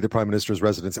be the Prime Minister's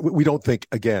residence. We don't think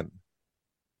again.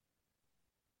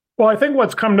 Well, I think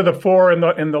what's come to the fore in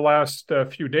the last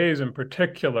few days in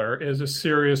particular is a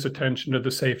serious attention to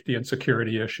the safety and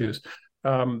security issues.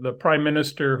 The Prime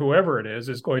Minister, whoever it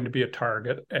is going to be a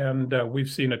target. And we've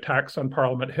seen attacks on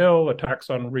Parliament Hill, attacks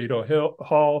on Rideau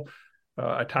Hall,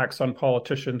 attacks on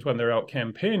politicians when they're out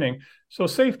campaigning. So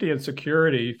safety and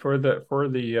security for the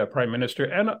Prime Minister,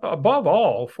 and above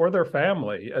all for their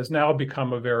family, has now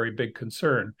become a very big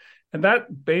concern. And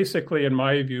that basically, in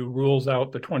my view, rules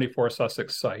out the 24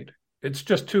 Sussex site. It's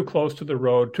just too close to the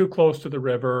road, too close to the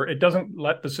river. It doesn't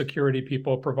let the security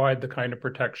people provide the kind of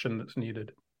protection that's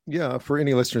needed. Yeah, for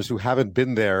any listeners who haven't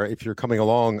been there, if you're coming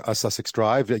along a Sussex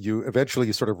Drive, you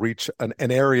eventually sort of reach an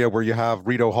area where you have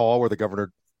Rideau Hall, where the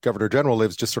Governor General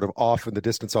lives, just sort of off in the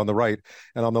distance on the right,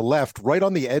 and on the left, right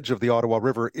on the edge of the Ottawa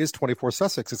River, is 24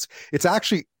 Sussex. It's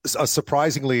actually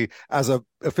surprisingly, as a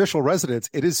official residence,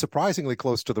 it is surprisingly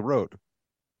close to the road.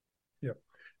 Yeah,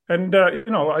 and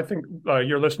I think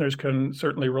your listeners can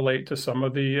certainly relate to some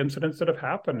of the incidents that have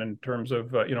happened in terms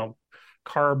of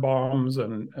car bombs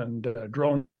and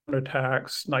drone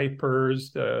attacks,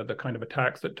 snipers, the kind of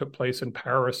attacks that took place in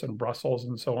Paris and Brussels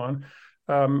and so on.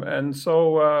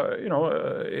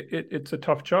 It's a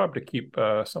tough job to keep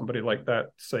somebody like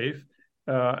that safe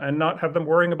and not have them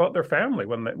worrying about their family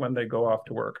when they go off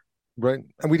to work. Right.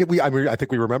 And I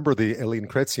think we remember the Hélène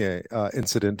Chrétien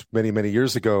incident many, many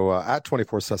years ago at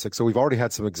 24 Sussex. So we've already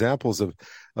had some examples of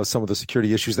some of the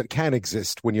security issues that can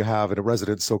exist when you have a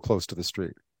residence so close to the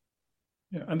street.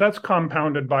 Yeah, and that's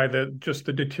compounded by the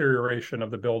deterioration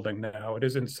of the building now. It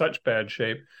is in such bad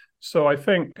shape. So I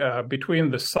think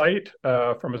between the site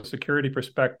from a security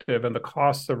perspective and the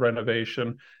costs of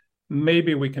renovation,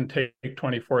 maybe we can take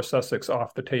 24 Sussex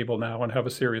off the table now and have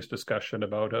a serious discussion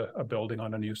about a building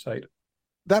on a new site.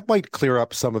 That might clear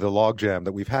up some of the logjam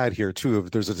that we've had here too.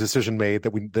 If there's a decision made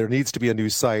that there needs to be a new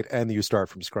site and you start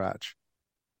from scratch.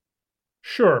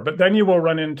 Sure, but then you will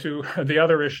run into the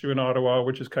other issue in Ottawa,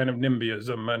 which is kind of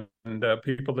NIMBYism, and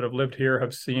people that have lived here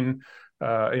have seen,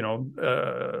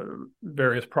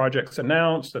 various projects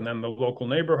announced, and then the local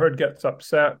neighborhood gets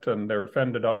upset and they're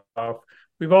fended off.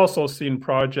 We've also seen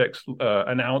projects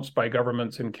announced by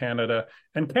governments in Canada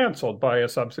and canceled by a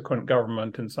subsequent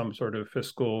government in some sort of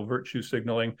fiscal virtue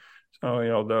signaling. So,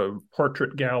 the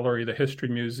portrait gallery, the history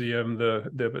museum,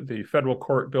 the federal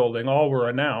court building, all were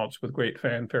announced with great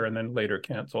fanfare and then later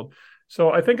canceled.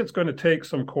 So I think it's going to take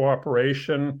some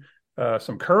cooperation,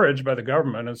 some courage by the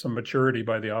government and some maturity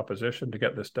by the opposition to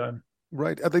get this done.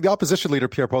 Right. The opposition leader,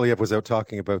 Pierre Poilievre, was out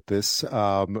talking about this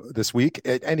this week,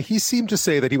 and he seemed to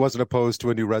say that he wasn't opposed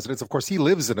to a new residence. Of course, he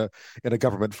lives in a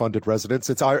government-funded residence.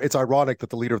 It's ironic that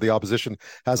the leader of the opposition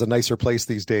has a nicer place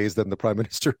these days than the Prime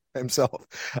Minister himself.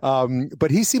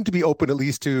 But he seemed to be open at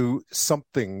least to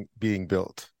something being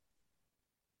built.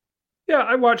 Yeah,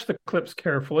 I watched the clips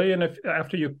carefully, and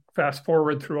after you fast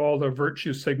forward through all the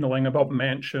virtue signaling about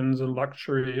mansions and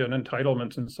luxury and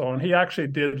entitlements and so on, he actually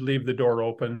did leave the door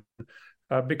open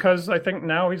because I think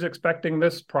now he's expecting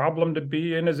this problem to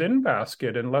be in his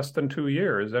in-basket in less than 2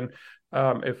 years. And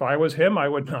if I was him, I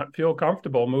would not feel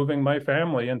comfortable moving my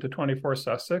family into 24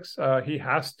 Sussex. He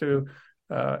has to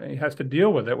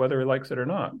deal with it, whether he likes it or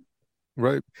not.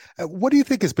 Right. What do you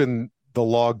think has been the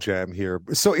logjam here.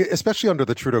 So especially under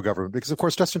the Trudeau government, because of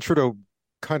course Justin Trudeau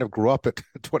kind of grew up at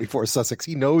 24 Sussex.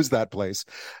 He knows that place.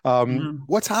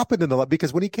 What's happened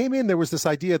because when he came in, there was this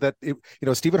idea that,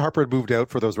 Stephen Harper had moved out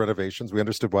for those renovations. We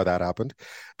understood why that happened.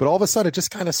 But all of a sudden it just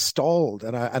kind of stalled.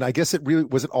 And I guess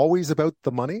was it always about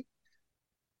the money?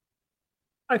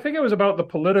 I think it was about the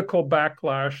political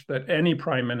backlash that any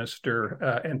prime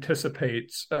minister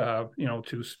anticipates,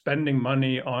 to spending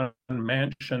money on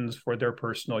mansions for their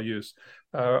personal use.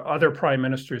 Other prime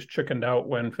ministers chickened out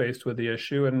when faced with the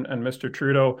issue, and Mr.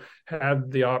 Trudeau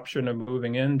had the option of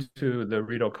moving into the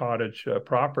Rideau Cottage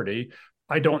property.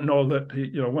 I don't know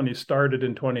that, when he started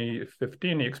in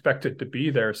 2015, he expected to be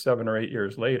there 7 or 8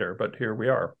 years later, but here we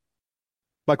are.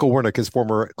 Michael Wernick is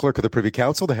former clerk of the Privy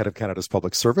Council, the head of Canada's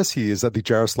Public Service. He is at the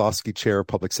Jaroslawski Chair of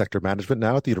Public Sector Management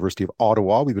now at the University of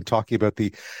Ottawa. We've been talking about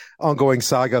the ongoing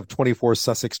saga of 24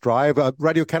 Sussex Drive.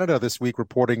 Radio Canada this week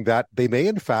reporting that they may,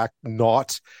 in fact,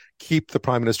 not keep the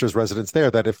Prime Minister's residence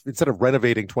there, that if instead of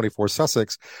renovating 24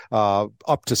 Sussex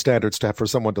up to standards for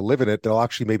someone to live in it, they'll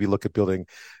actually maybe look at building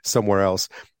somewhere else.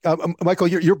 Michael,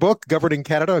 your book, Governing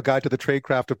Canada, A Guide to the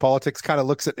Tradecraft of Politics, kind of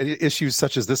looks at issues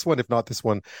such as this one, if not this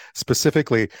one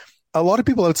specifically. A lot of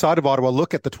people outside of Ottawa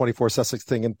look at the 24 Sussex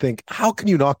thing and think, how can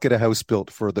you not get a house built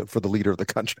for the leader of the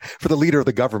country, for the leader of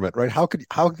the government, right? How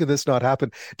could this not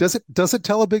happen? Does it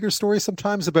tell a bigger story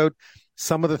sometimes about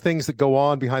some of the things that go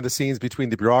on behind the scenes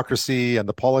between the bureaucracy and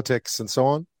the politics and so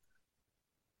on?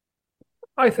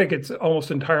 I think it's almost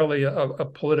entirely a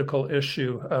political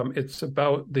issue. It's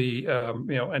about the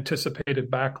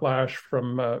anticipated backlash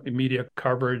from media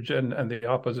coverage and the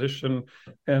opposition.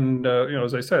 And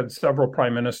as I said, several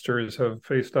prime ministers have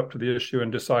faced up to the issue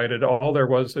and decided all there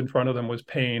was in front of them was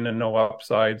pain and no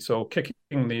upside. So kicking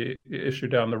the issue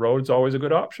down the road is always a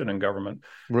good option in government.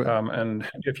 Right. And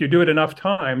if you do it enough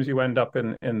times, you end up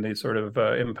in the sort of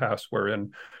impasse we're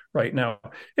in right now.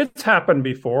 It's happened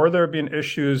before. There have been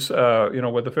issues,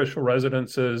 with official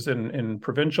residences in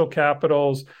provincial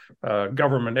capitals.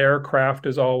 Government aircraft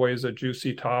is always a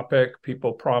juicy topic.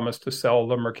 People promise to sell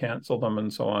them or cancel them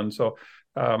and so on. So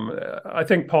I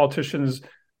think politicians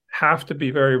have to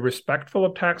be very respectful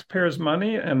of taxpayers'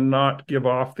 money and not give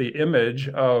off the image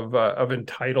of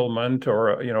entitlement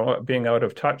or, being out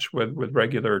of touch with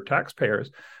regular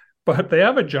taxpayers. But they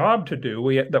have a job to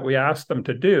do that we ask them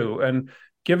to do. And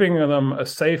giving them a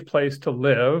safe place to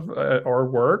live or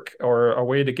work or a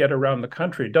way to get around the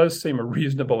country does seem a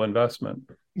reasonable investment.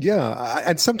 Yeah.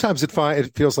 And sometimes it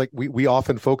feels like we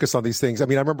often focus on these things. I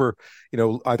mean, I remember,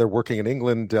 either working in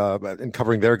England and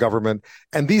covering their government,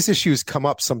 and these issues come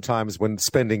up sometimes when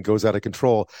spending goes out of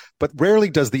control, but rarely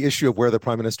does the issue of where the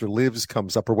Prime Minister lives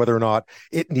comes up or whether or not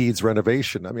it needs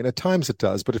renovation. I mean, at times it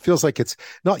does, but it feels like it's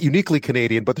not uniquely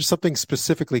Canadian, but there's something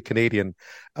specifically Canadian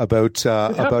about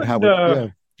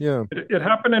how Yeah. It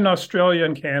happened in Australia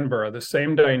and Canberra. The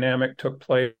same dynamic took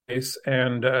place,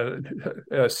 and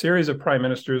a series of prime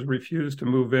ministers refused to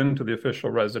move into the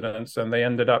official residence, and they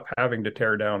ended up having to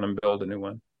tear down and build a new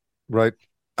one. Right.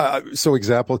 So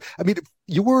example, I mean,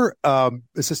 you were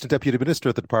assistant deputy minister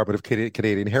at the Department of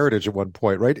Canadian Heritage at one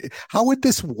point, right? How would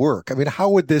this work? I mean, how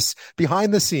would this,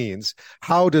 behind the scenes,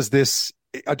 how does this,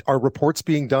 are reports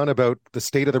being done about the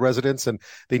state of the residence and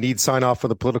they need sign off from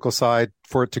the political side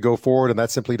for it to go forward, and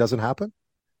that simply doesn't happen?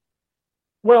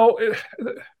 Well,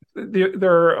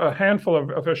 there are a handful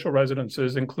of official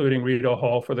residences, including Rideau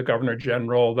Hall for the Governor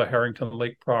General, the Harrington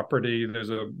Lake property. There's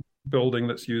a building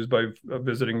that's used by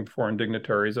visiting foreign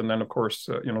dignitaries. And then, of course,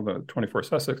 the 24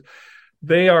 Sussex.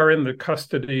 They are in the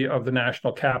custody of the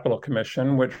National Capital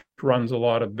Commission, which runs a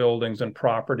lot of buildings and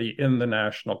property in the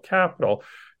national capital.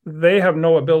 They have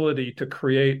no ability to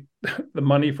create the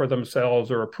money for themselves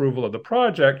or approval of the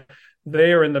project.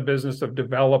 They are in the business of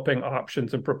developing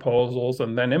options and proposals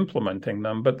and then implementing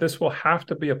them. But this will have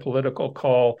to be a political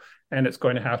call, and it's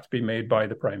going to have to be made by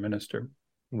the Prime Minister.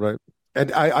 Right.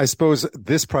 And I suppose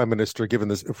this Prime Minister, given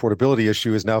this affordability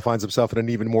issue, now finds himself in an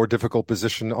even more difficult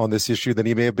position on this issue than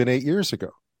he may have been 8 years ago.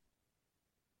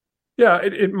 Yeah,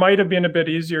 it might have been a bit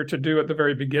easier to do at the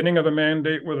very beginning of a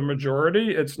mandate with a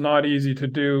majority. It's not easy to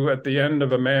do at the end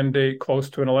of a mandate close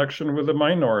to an election with a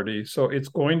minority. So it's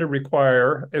going to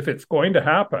require, if it's going to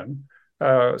happen,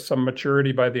 some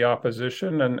maturity by the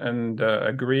opposition and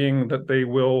agreeing that they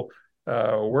will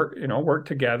work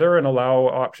together and allow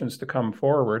options to come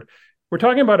forward. We're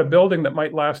talking about a building that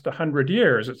might last 100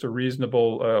 years. It's a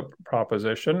reasonable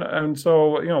proposition. And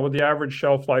so, with the average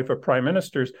shelf life of prime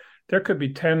ministers, there could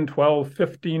be 10, 12,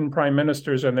 15 prime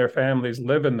ministers and their families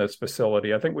live in this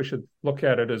facility. I think we should look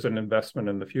at it as an investment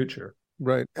in the future.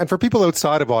 Right. And for people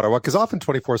outside of Ottawa, because often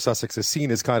 24 Sussex is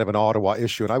seen as kind of an Ottawa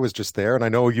issue, and I was just there, and I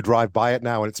know you drive by it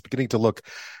now, and it's beginning to look,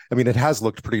 I mean, it has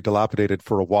looked pretty dilapidated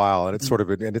for a while, and it's sort of,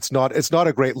 and it's not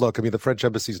a great look. I mean, the French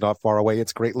embassy is not far away.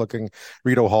 It's great looking.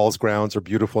 Rideau Hall's grounds are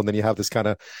beautiful. And then you have this kind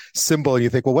of symbol, and you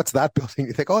think, well, what's that building?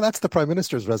 You think, oh, that's the Prime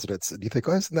Minister's residence. And you think,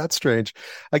 oh, isn't that strange?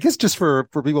 I guess just for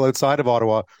people outside of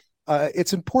Ottawa,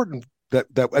 it's important that,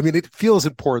 I mean, it feels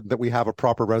important that we have a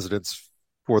proper residence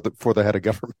for the head of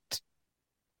government.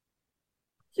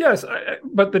 Yes,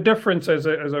 but the difference, as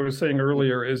I was saying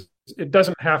earlier, is it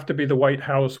doesn't have to be the White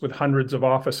House with hundreds of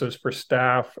offices for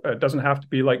staff. It doesn't have to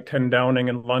be like 10 Downing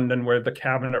in London, where the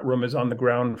cabinet room is on the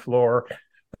ground floor.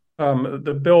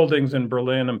 The buildings in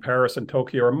Berlin and Paris and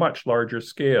Tokyo are much larger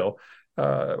scale.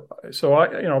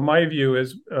 So my view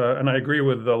is, and I agree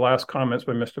with the last comments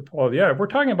by Mr. Paul. Yeah, if we're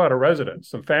talking about a residence,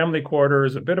 some family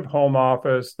quarters, a bit of home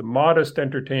office, the modest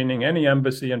entertaining any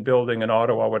embassy and building in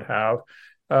Ottawa would have.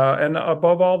 And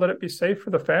above all, that it be safe for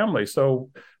the family. So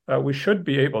we should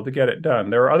be able to get it done.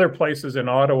 There are other places in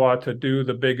Ottawa to do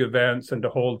the big events and to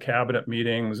hold cabinet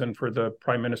meetings and for the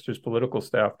Prime Minister's political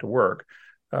staff to work.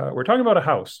 We're talking about a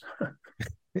house.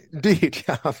 Indeed.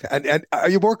 Yeah. And are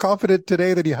you more confident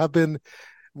today than you have been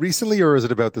recently, or is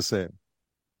it about the same?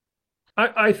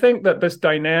 I think that this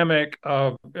dynamic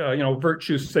of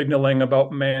virtue signaling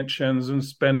about mansions and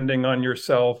spending on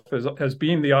yourself has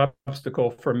been the obstacle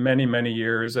for many, many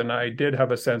years. And I did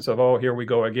have a sense of, oh, here we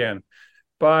go again.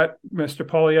 But Mr.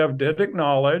 Poilievre did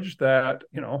acknowledge that,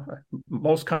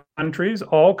 most countries,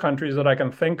 all countries that I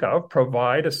can think of,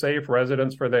 provide a safe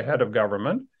residence for the head of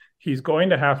government. He's going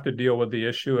to have to deal with the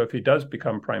issue if he does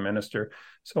become prime minister.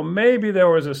 So maybe there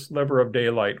was a sliver of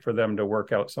daylight for them to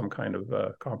work out some kind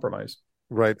of compromise.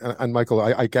 Right, and Michael,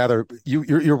 I gather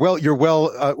you're well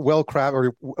crafted,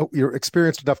 or you're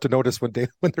experienced enough to notice when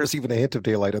there's even a hint of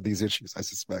daylight on these issues, I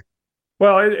suspect.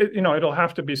 Well, it'll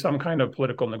have to be some kind of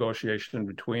political negotiation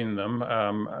between them.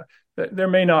 There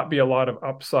may not be a lot of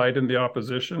upside in the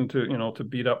opposition to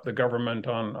beat up the government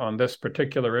on this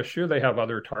particular issue. They have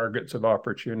other targets of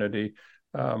opportunity.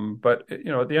 But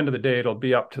at the end of the day, it'll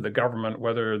be up to the government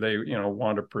whether they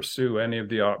want to pursue any of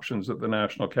the options that the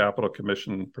National Capital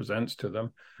Commission presents to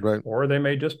them, right? Or they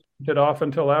may just put it off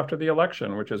until after the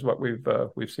election, which is what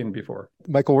we've seen before.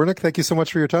 Michael Wernick, thank you so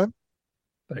much for your time.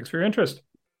 Thanks for your interest.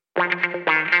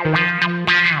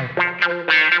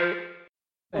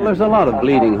 Well, there's a lot of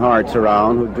bleeding hearts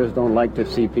around who just don't like to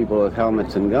see people with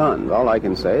helmets and guns. All I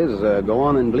can say is go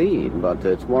on and bleed, but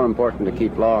it's more important to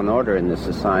keep law and order in this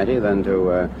society than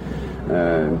to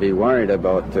be worried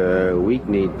about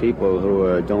weak-kneed people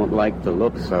who don't like the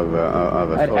looks of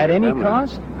a at any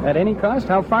cost? At any cost?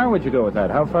 How far would you go with that?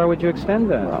 How far would you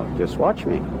extend that? Well, just watch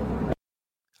me.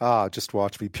 Just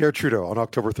watch me. Pierre Trudeau on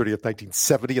October 30th,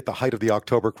 1970, at the height of the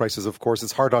October crisis, of course.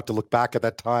 It's hard not to look back at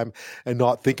that time and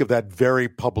not think of that very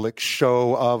public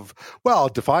show of,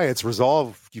 defiance,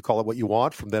 resolve, you call it what you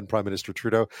want, from then Prime Minister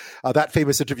Trudeau. That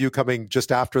famous interview coming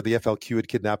just after the FLQ had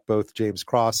kidnapped both James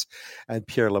Cross and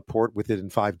Pierre Laporte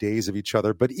within 5 days of each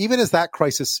other. But even as that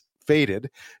crisis faded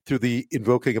through the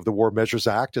invoking of the War Measures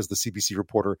Act, as the CBC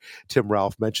reporter Tim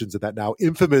Ralph mentions in that now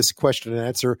infamous question and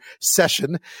answer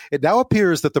session, it now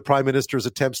appears that the Prime Minister's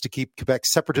attempts to keep Quebec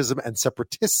separatism and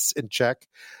separatists in check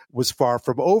was far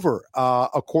from over.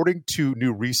 According to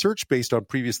new research based on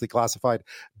previously classified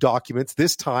documents,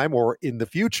 this time or in the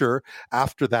future,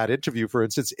 after that interview, for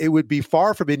instance, it would be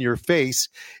far from in your face.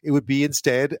 It would be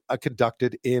instead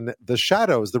conducted in the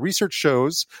shadows. The research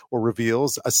shows or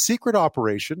reveals a secret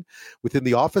operation within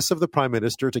the office of the Prime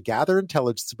Minister to gather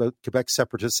intelligence about Quebec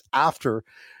separatists after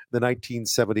the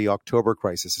 1970 October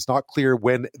crisis. It's not clear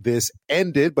when this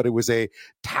ended, but it was a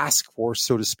task force,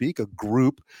 so to speak, a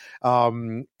group,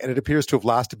 and it appears to have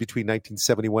lasted between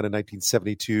 1971 and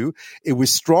 1972. It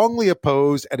was strongly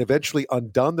opposed and eventually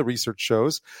undone, the research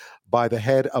shows, by the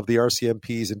head of the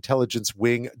RCMP's intelligence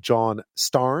wing, John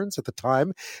Starnes, at the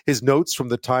time. His notes from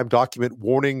the time document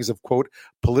warnings of, quote,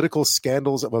 political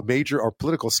scandal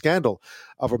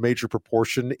of a major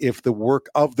proportion if the work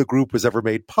of the group was ever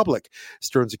made public.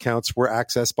 Stern's accounts were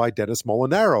accessed by Dennis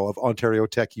Molinaro of Ontario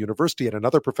Tech University and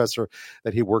another professor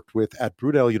that he worked with at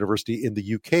Brunel University in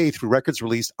the UK through records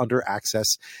released under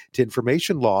access to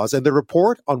information laws. And the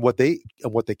report on what they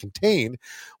contain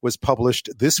was published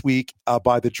this week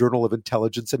by the Journal of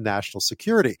Intelligence and National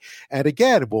Security. And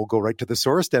again, we'll go right to the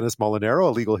source. Dennis Molinaro,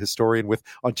 a legal historian with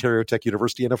Ontario Tech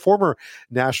University and a former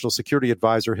national security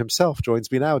advisor himself,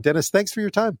 joins me now. Dennis, thanks for your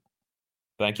time.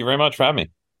 Thank you very much for having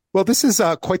me. Well, this is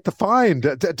quite the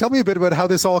find. Tell me a bit about how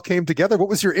this all came together. What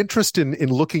was your interest in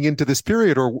looking into this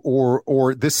period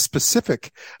or this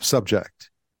specific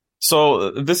subject?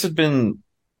 So this had been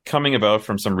coming about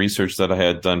from some research that I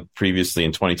had done previously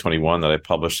in 2021 that I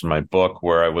published in my book,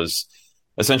 where I was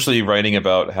essentially writing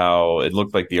about how it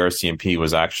looked like the RCMP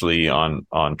was actually on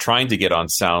trying to get on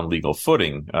sound legal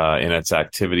footing in its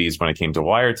activities when it came to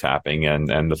wiretapping,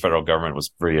 and the federal government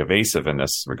was very evasive in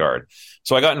this regard.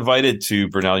 So I got invited to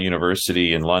Brunel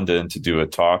University in London to do a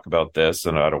talk about this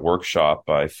and at a workshop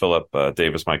by Philip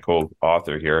Davis, my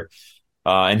co-author here.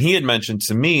 And he had mentioned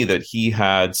to me that he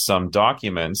had some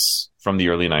documents from the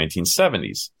early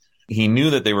 1970s. He knew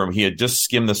that he had just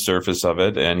skimmed the surface of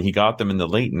it, and he got them in the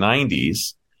late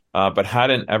 90s, but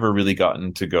hadn't ever really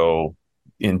gotten to go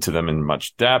into them in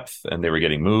much depth, and they were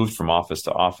getting moved from office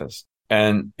to office.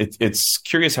 And it's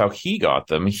curious how he got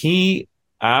them. He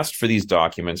asked for these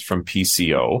documents from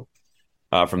PCO,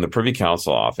 from the Privy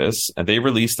Council office, and they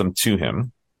released them to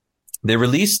him. They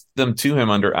released them to him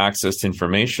under access to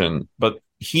information, but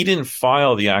he didn't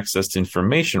file the access to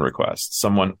information request.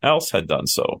 Someone else had done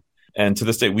so. And to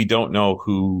this day, we don't know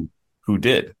who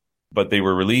did, but they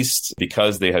were released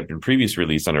because they had been previously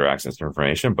released under access to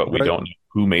information, but we don't know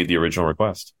who made the original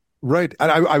request. Right. And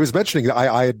I was mentioning that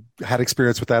I had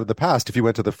experience with that in the past. If you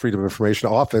went to the Freedom of Information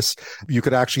office, you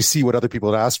could actually see what other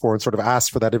people had asked for and sort of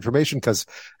ask for that information because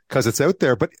it's out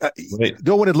there. But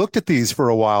no one had looked at these for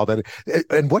a while. Then,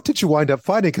 and what did you wind up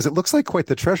finding? Because it looks like quite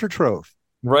the treasure trove.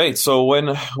 Right. So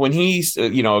when he,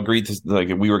 agreed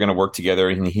to, we were going to work together,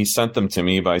 and he sent them to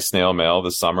me by snail mail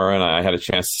this summer, and I had a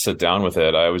chance to sit down with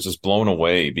it, I was just blown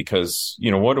away because,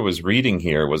 what I was reading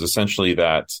here was essentially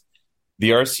that the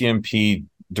RCMP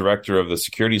director of the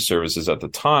security services at the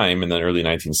time in the early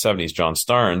 1970s, John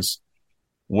Starnes,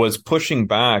 was pushing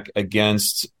back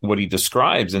against what he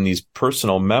describes in these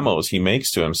personal memos he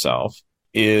makes to himself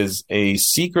is a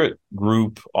secret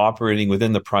group operating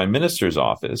within the Prime Minister's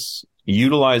office,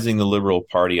 utilizing the Liberal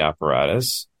Party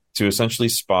apparatus to essentially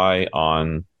spy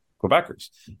on Quebecers.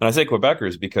 And I say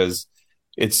Quebecers because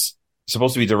it's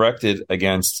supposed to be directed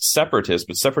against separatists,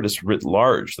 but separatists writ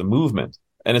large, the movement.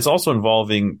 And it's also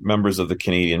involving members of the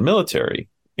Canadian military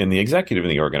in the executive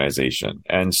in the organization.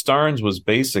 And Starnes was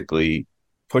basically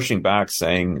pushing back,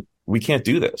 saying, we can't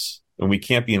do this, and we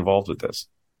can't be involved with this.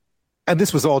 And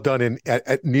this was all done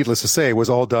needless to say,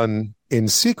 was all done in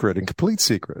secret, in complete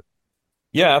secret.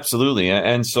 Yeah, absolutely.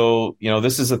 And so,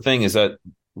 this is the thing, is that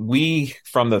we,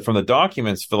 from the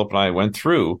documents Philip and I went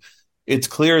through, it's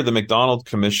clear the Macdonald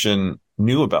Commission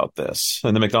knew about this.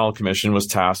 And the Macdonald Commission was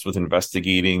tasked with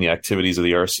investigating the activities of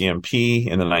the RCMP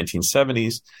in the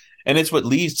 1970s. And it's what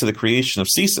leads to the creation of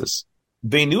CSIS.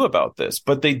 They knew about this,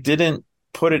 but they didn't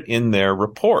put it in their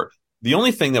report. The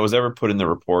only thing that was ever put in the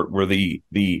report were the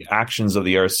actions of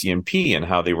the RCMP and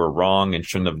how they were wrong and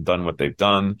shouldn't have done what they've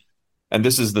done. And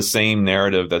this is the same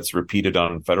narrative that's repeated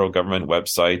on federal government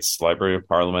websites, Library of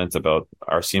Parliament, about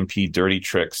RCMP dirty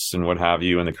tricks and what have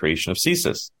you, and the creation of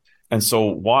CSIS. And so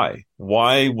why?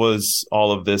 Why was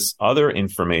all of this other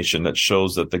information that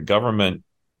shows that the government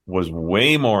was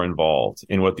way more involved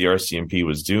in what the RCMP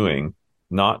was doing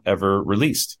not ever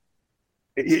released?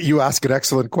 You ask an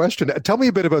excellent question. Tell me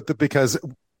a bit about because,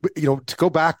 to go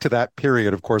back to that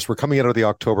period, of course, we're coming out of the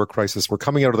October crisis. We're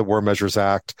coming out of the War Measures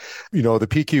Act. The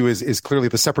PQ is clearly,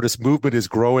 the separatist movement is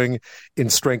growing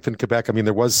in strength in Quebec. I mean,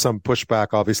 there was some pushback,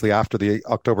 obviously, after the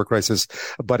October crisis,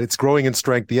 but it's growing in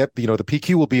strength. The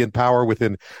PQ will be in power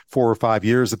within 4 or 5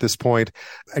 years at this point.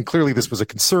 And clearly this was a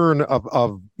concern of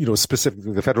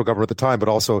specifically the federal government at the time, but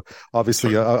also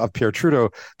obviously of Pierre Trudeau.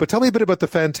 But tell me a bit about the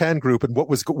Fantan group and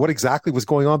what exactly was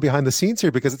going on behind the scenes here,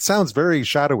 because it sounds very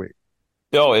shadowy.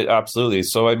 Oh, absolutely.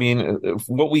 So, I mean,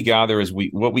 what we gather is we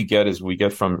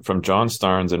get from John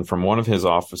Starnes and from one of his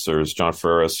officers, John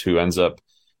Ferris, who ends up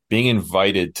being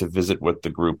invited to visit what the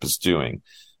group is doing.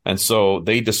 And so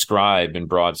they describe in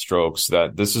broad strokes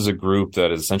that this is a group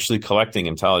that is essentially collecting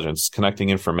intelligence, connecting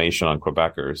information on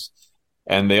Quebecers.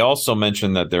 And they also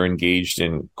mention that they're engaged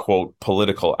in, quote,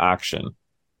 political action.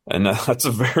 And that's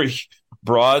a very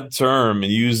broad term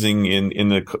using in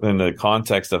the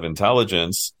context of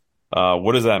intelligence.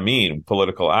 What does that mean?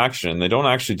 Political action. They don't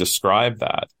actually describe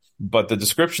that. But the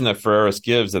description that Ferreras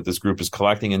gives, that this group is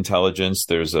collecting intelligence,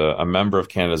 there's a member of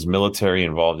Canada's military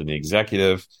involved in the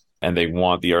executive, and they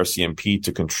want the RCMP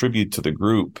to contribute to the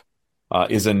group,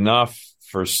 is enough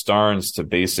for Starnes to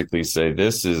basically say,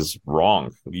 this is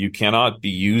wrong. You cannot be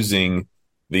using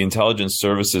the intelligence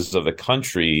services of the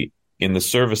country in the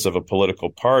service of a political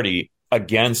party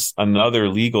against another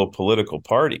legal political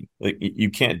party. Like, you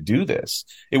can't do this.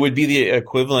 It would be the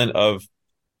equivalent of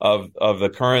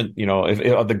the current,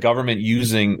 of the government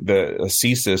using the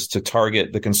CSIS to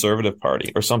target the Conservative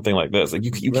Party or something like this.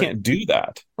 Like, you can't do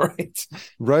that, right?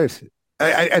 Right.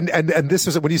 And this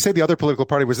is, when you say the other political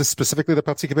party, was this specifically the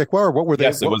Parti Québécois, or what were they?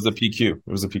 Yes, it was the PQ. It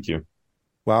was the PQ.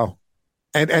 Wow.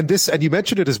 And this, and you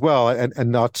mentioned it as well,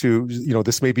 and not to,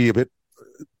 this may be a bit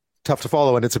tough to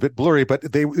follow and it's a bit blurry, but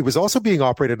it was also being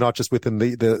operated not just within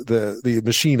the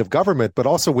machine of government, but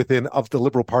also within of the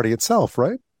Liberal Party itself,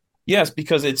 right? Yes,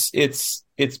 because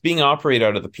it's being operated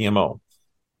out of the PMO,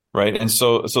 right? And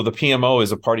so the PMO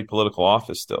is a party political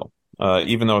office still.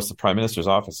 Even though it's the Prime Minister's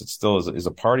office, it still is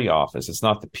a party office. It's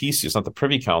not the PC, it's not the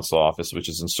Privy Council office, which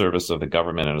is in service of the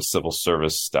government and a civil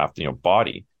service staffed,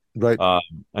 body. Right.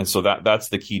 And so that's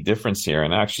the key difference here.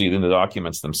 And actually in the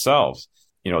documents themselves,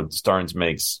 Starnes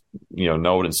makes,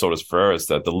 note, and so does Ferreras,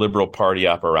 that the Liberal Party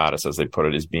apparatus, as they put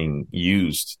it, is being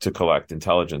used to collect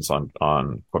intelligence on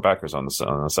Quebecers, on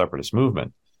the separatist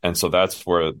movement. And so that's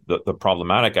where the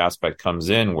problematic aspect comes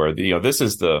in, where this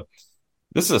is the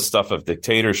stuff of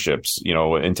dictatorships,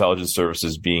 intelligence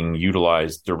services being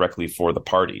utilized directly for the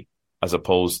party, as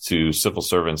opposed to civil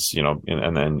servants,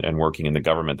 and working in the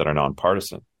government that are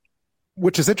nonpartisan.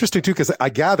 Which is interesting too, because I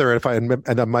gather,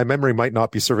 and my memory might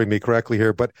not be serving me correctly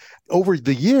here, but over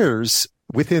the years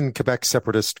within Quebec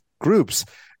separatist groups,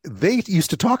 they used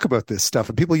to talk about this stuff,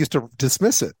 and people used to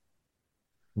dismiss it.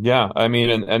 Yeah, I mean,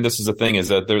 and this is the thing, is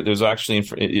that there's actually,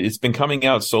 it's been coming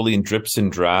out slowly in drips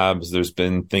and drabs. There's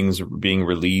been things being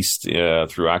released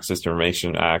through Access to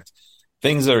Information Act.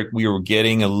 Things we were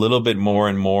getting a little bit more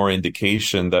and more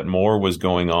indication that more was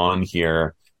going on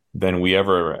here than we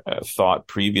ever thought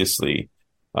previously.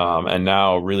 And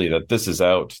now really that this is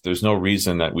out, there's no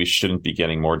reason that we shouldn't be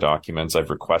getting more documents. I've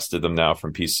requested them now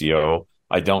from PCO.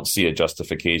 I don't see a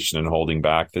justification in holding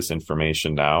back this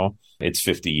information now. It's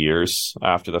 50 years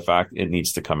after the fact. It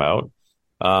needs to come out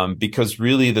because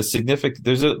really there's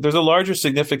a larger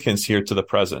significance here to the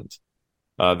present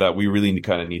that we really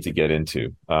kind of need to get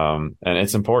into, and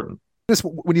it's important.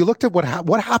 When you looked at what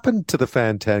happened to the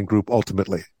Fan 10 group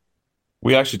ultimately,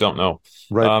 we actually don't know.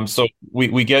 Right. So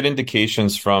we get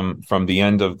indications from the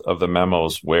end of the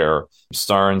memos where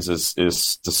Starnes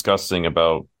is discussing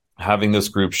about having this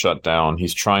group shut down.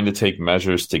 He's trying to take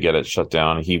measures to get it shut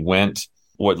down. He went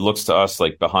what looks to us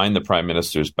like behind the Prime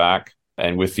Minister's back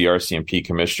and with the RCMP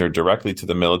commissioner directly to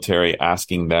the military,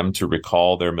 asking them to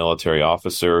recall their military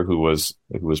officer who was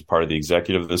part of the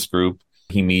executive of this group.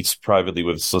 He meets privately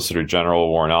with Solicitor General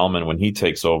Warren Allman when he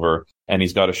takes over, and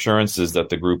he's got assurances that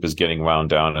the group is getting wound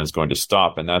down and is going to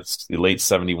stop. And that's the late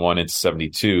 71 into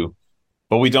 72.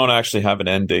 But we don't actually have an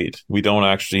end date. We don't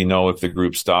actually know if the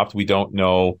group stopped. We don't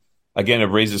know. Again, it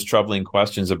raises troubling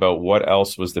questions about what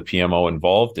else was the PMO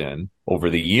involved in over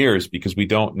the years, because we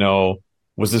don't know,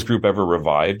 was this group ever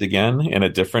revived again in a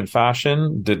different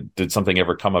fashion? Did something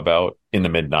ever come about in the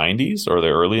mid-90s or the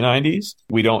early 90s?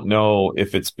 We don't know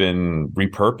if it's been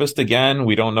repurposed again.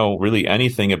 We don't know really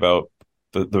anything about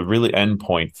the really end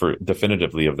point for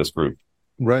definitively of this group.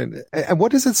 Right. And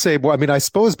what does it say? Well, I mean, I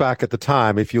suppose back at the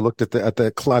time, if you looked at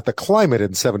the climate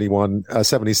in 71,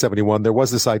 there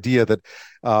was this idea that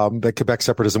that Quebec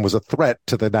separatism was a threat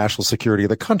to the national security of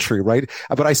the country, right?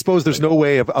 But I suppose there's no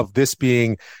way of this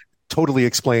being totally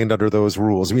explained under those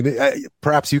rules. I mean,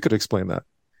 perhaps you could explain that.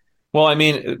 Well, I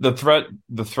mean, the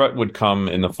threat would come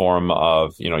in the form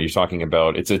of, you're talking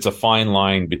about, it's a fine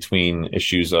line between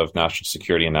issues of national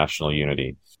security and national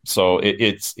unity. So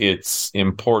it's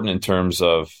important in terms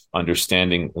of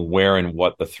understanding where and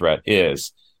what the threat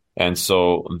is. And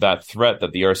so that threat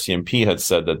that the RCMP had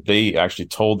said that they actually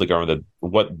told the government that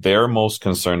what they're most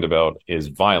concerned about is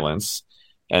violence,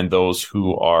 and those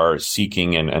who are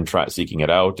seeking seeking it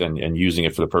out and using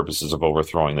it for the purposes of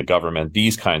overthrowing the government,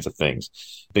 these kinds of things.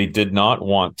 They did not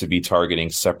want to be targeting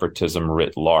separatism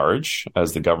writ large,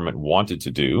 as the government wanted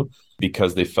to do,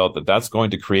 because they felt that that's going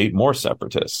to create more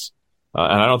separatists.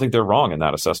 And I don't think they're wrong in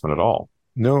that assessment at all.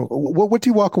 No. What do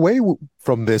you walk away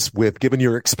from this with, given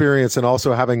your experience and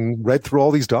also having read through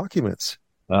all these documents?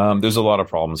 There's a lot of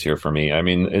problems here for me. I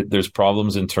mean, there's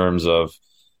problems in terms of,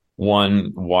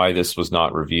 one, why this was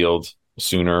not revealed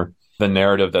sooner. The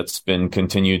narrative that's been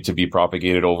continued to be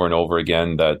propagated over and over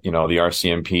again that, the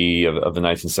RCMP of the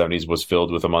 1970s was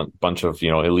filled with a bunch of,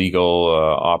 illegal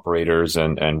operators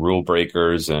and rule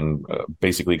breakers and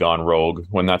basically gone rogue,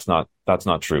 when that's not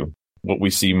true. What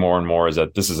we see more and more is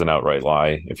that this is an outright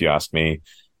lie, if you ask me.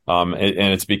 And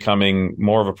it's becoming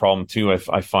more of a problem, too,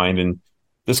 I find, in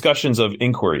discussions of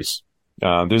inquiries.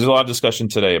 There's a lot of discussion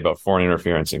today about foreign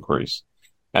interference inquiries,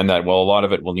 and that, well, a lot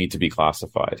of it will need to be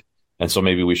classified. And so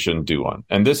maybe we shouldn't do one.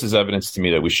 And this is evidence to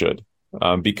me that we should,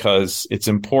 because it's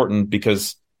important,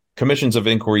 because commissions of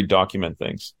inquiry document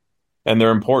things. And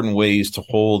they're important ways to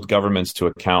hold governments to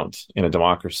account in a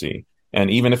democracy. And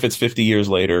even if it's 50 years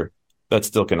later, that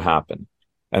still can happen.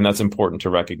 And that's important to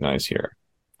recognize here.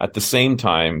 At the same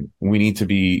time, we need to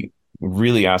be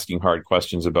really asking hard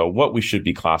questions about what we should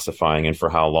be classifying and for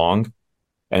how long.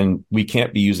 And we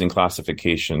can't be using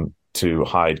classification to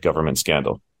hide government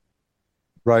scandal.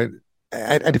 Right.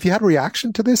 And if you had a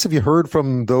reaction to this, have you heard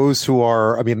from those who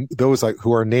are, those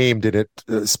who are named in it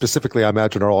specifically, I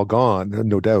imagine are all gone,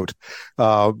 no doubt.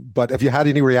 But have you had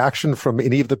any reaction from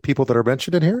any of the people that are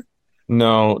mentioned in here?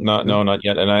 No, not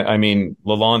yet. And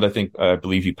Lalonde, I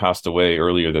believe he passed away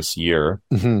earlier this year.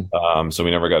 Mm-hmm. So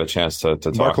we never got a chance to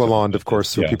talk. Mark Lalonde, of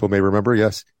course, who people may remember.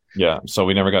 Yes. Yeah. So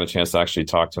we never got a chance to actually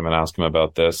talk to him and ask him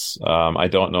about this. I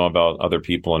don't know about other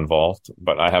people involved,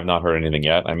 but I have not heard anything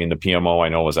yet. I mean, the PMO I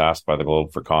know was asked by the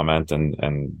Globe for comment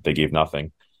and they gave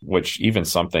nothing, which even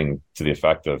something to the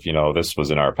effect of, this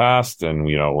was in our past and,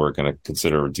 we're going to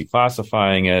consider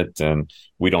declassifying it and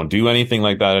we don't do anything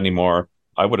like that anymore.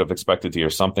 I would have expected to hear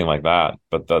something like that,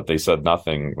 but that they said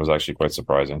nothing was actually quite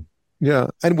surprising. Yeah.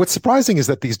 And what's surprising is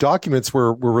that these documents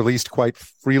were released quite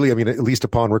freely. At least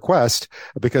upon request,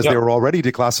 because they were already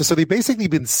declassified. So they've basically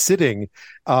been sitting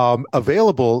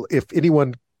available if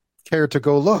anyone cared to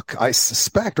go look, I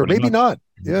suspect, or maybe not.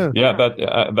 Yeah. Yeah.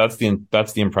 That's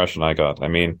the impression I got.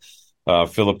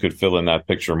 Philip could fill in that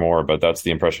picture more, but that's the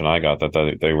impression I got,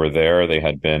 that they were there. They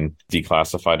had been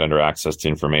declassified under access to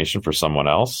information for someone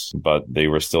else, but they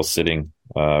were still sitting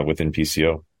within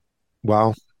PCO.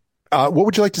 Wow. What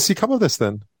would you like to see come of this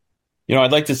then?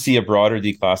 I'd like to see a broader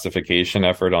declassification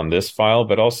effort on this file,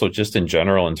 but also just in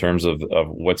general in terms of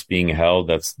what's being held.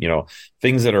 That's,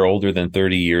 things that are older than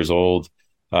 30 years old.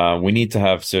 We need to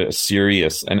have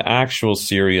an actual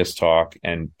serious talk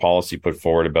and policy put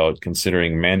forward about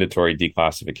considering mandatory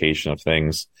declassification of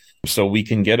things so we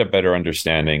can get a better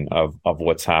understanding of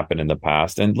what's happened in the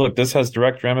past. And look, this has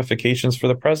direct ramifications for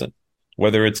the present.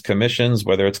 Whether it's commissions,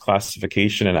 whether it's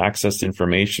classification and access to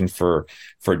information for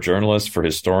journalists, for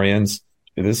historians,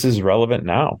 this is relevant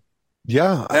now.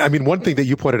 Yeah. One thing that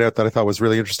you pointed out that I thought was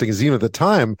really interesting is even at the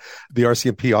time, the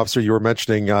RCMP officer you were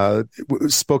mentioning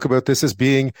spoke about this as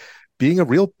being a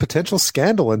real potential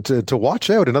scandal and to watch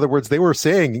out. In other words, they were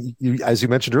saying, as you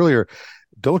mentioned earlier,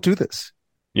 don't do this.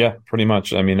 Yeah, pretty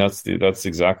much. That's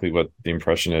exactly what the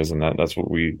impression is. And that's what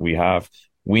we have.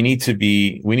 We need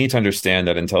to understand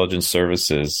that intelligence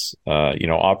services,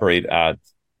 operate at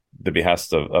the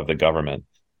behest of the government.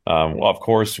 Of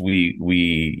course, we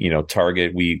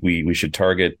should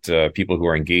target people who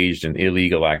are engaged in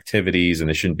illegal activities, and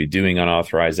they shouldn't be doing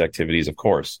unauthorized activities. Of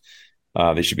course,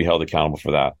 they should be held accountable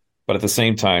for that. But at the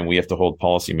same time, we have to hold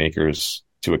policymakers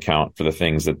to account for the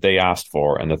things that they asked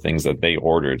for and the things that they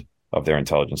ordered of their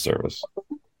intelligence service.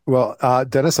 Well,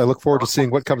 Dennis, I look forward to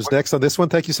seeing what comes next on this one.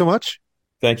 Thank you so much.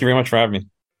 Thank you very much for having me.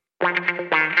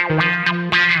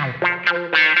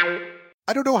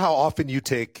 I don't know how often you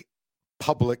take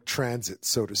public transit,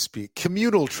 so to speak,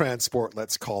 communal transport,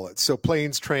 let's call it. So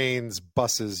planes, trains,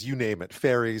 buses, you name it,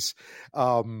 ferries.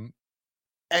 And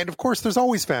of course, there's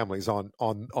always families on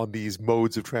these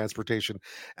modes of transportation.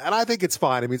 And I think it's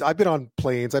fine. I've been on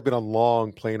planes. I've been on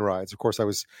long plane rides. Of course, I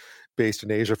was based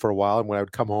in Asia for a while. And when I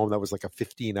would come home, that was like a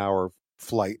 15-hour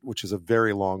flight, which is a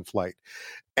very long flight.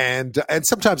 And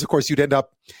sometimes, of course, you'd end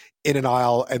up in an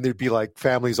aisle and there'd be like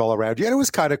families all around you. And it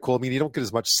was kind of cool. You don't get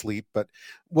as much sleep, but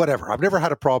whatever. I've never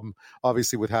had a problem,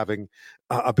 obviously, with having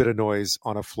a bit of noise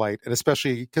on a flight. And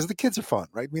especially because the kids are fun,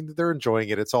 right? They're enjoying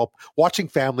it. It's all watching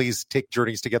families take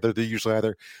journeys together. They're usually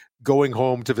either going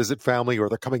home to visit family or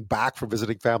they're coming back from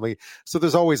visiting family. So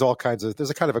there's always there's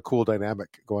a kind of a cool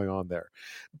dynamic going on there.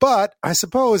 But I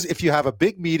suppose if you have a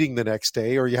big meeting the next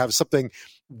day or you have something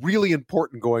really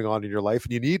important going on in your life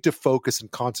and you need to focus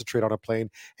and concentrate on a plane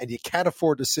and you can't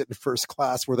afford to sit in first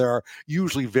class where there are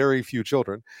usually very few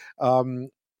children,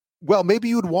 well, maybe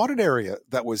you would want an area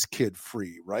that was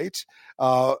kid-free, right?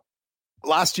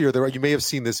 Last year, you may have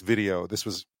seen this video. This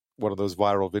was one of those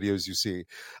viral videos you see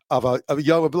of a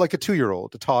young, like a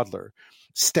 2-year-old, a toddler,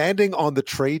 standing on the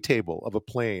tray table of a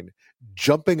plane,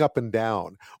 jumping up and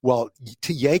down while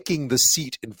yanking the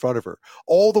seat in front of her.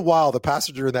 All the while, the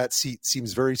passenger in that seat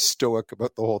seems very stoic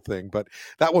about the whole thing. But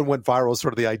that one went viral,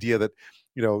 sort of the idea that,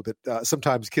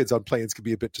 sometimes kids on planes can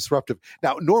be a bit disruptive.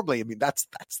 Now, normally, that's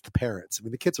the parents.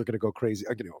 The kids are going to go crazy,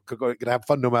 going to have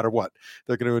fun no matter what.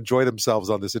 They're going to enjoy themselves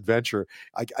on this adventure.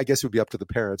 I guess it would be up to the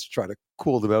parents to try to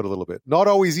cool them out a little bit. Not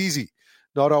always easy,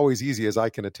 as I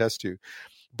can attest to.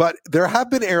 But there have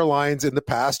been airlines in the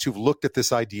past who've looked at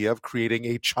this idea of creating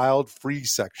a child-free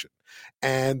section.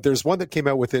 And there's one that came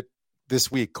out with it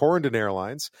this week. Corendon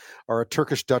Airlines are a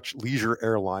Turkish-Dutch leisure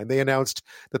airline. They announced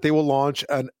that they will launch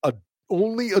an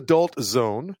only adult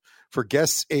zone for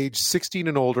guests aged 16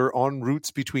 and older on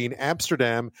routes between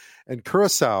Amsterdam and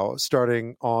Curaçao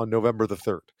starting on November the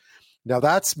 3rd. Now,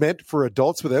 that's meant for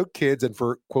adults without kids and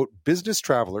for, quote, business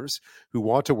travelers who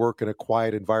want to work in a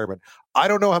quiet environment. I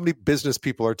don't know how many business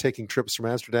people are taking trips from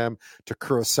Amsterdam to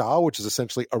Curaçao, which is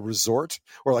essentially a resort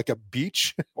or like a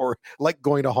beach or like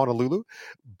going to Honolulu,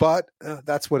 but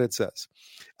that's what it says.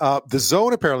 The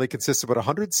zone apparently consists of about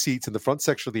 100 seats in the front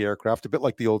section of the aircraft, a bit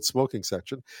like the old smoking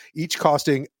section, each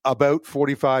costing about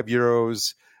 45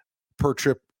 euros per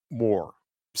trip more.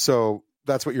 So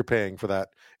that's what you're paying for that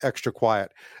extra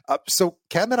quiet. So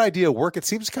can that idea work? It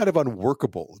seems kind of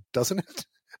unworkable, doesn't it?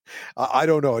 I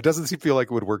don't know. It doesn't feel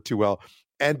like it would work too well.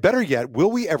 And better yet,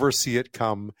 will we ever see it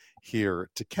come here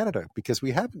to Canada? Because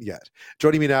we haven't yet.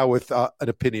 Joining me now with an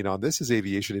opinion on this is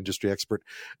aviation industry expert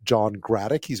John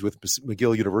Gradek. He's with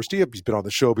McGill University. He's been on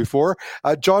the show before.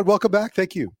 John, welcome back.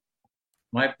 Thank you.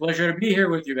 My pleasure to be here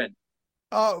with you, Ben.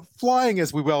 Flying,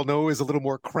 as we well know, is a little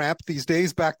more cramped these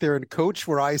days back there in coach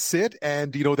where I sit.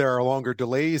 And, there are longer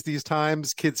delays these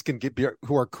times. Kids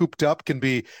who are cooped up can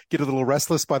get a little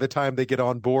restless by the time they get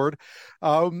on board.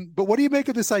 But what do you make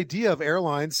of this idea of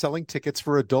airlines selling tickets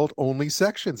for adult-only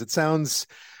sections? It sounds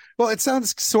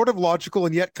sort of logical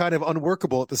and yet kind of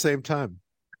unworkable at the same time.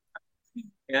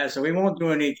 Yeah, so we won't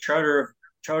do any charter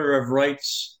of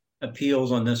rights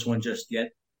appeals on this one just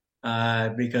yet.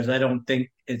 Because I don't think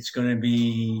it's going to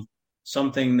be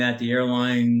something that the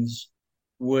airlines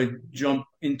would jump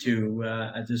into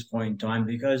at this point in time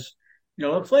because,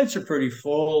 the flights are pretty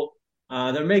full.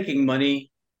 They're making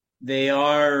money. They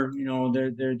are,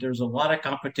 there's a lot of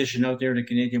competition out there in the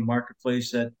Canadian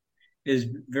marketplace that is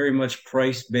very much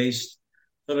price-based.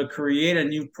 So to create a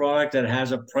new product that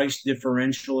has a price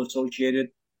differential associated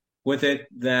with it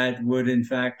that would, in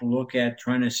fact, look at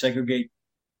trying to segregate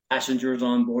passengers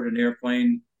on board an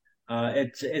airplane.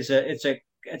 It's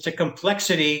a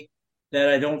complexity that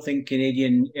I don't think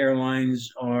Canadian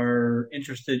airlines are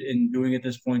interested in doing at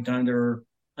this point in time. There are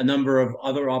a number of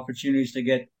other opportunities to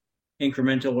get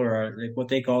incremental or what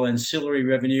they call ancillary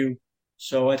revenue.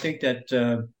 So I think that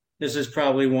this is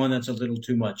probably one that's a little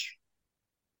too much.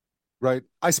 Right.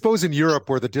 I suppose in Europe,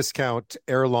 where the discount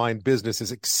airline business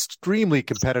is extremely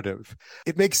competitive,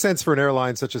 it makes sense for an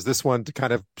airline such as this one to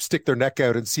kind of stick their neck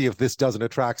out and see if this doesn't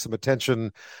attract some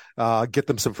attention, get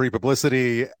them some free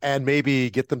publicity, and maybe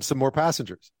get them some more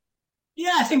passengers.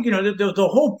 Yeah, I think, the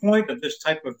whole point of this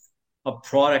type of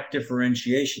product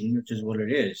differentiation, which is what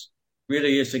it is,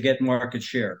 really is to get market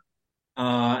share.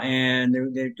 And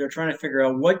they're trying to figure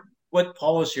out what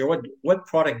policy or what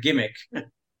product gimmick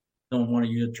don't want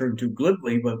to use the term too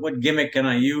glibly, but what gimmick can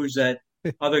I use that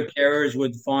other carriers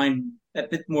would find a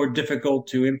bit more difficult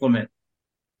to implement?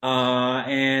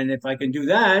 And if I can do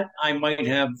that, I might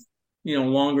have,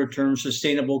 longer term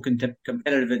sustainable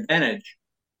competitive advantage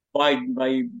by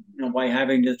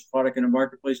having this product in the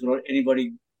marketplace without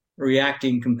anybody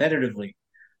reacting competitively.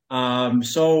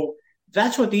 So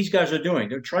that's what these guys are doing.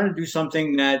 They're trying to do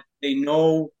something that they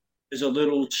know is a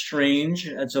little strange.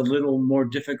 It's a little more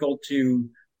difficult to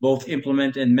both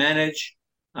implement and manage,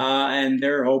 and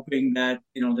they're hoping that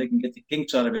they can get the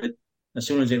kinks out of it as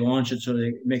soon as they launch it, so that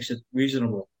it makes it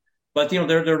reasonable. But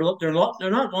they're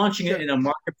not launching it in a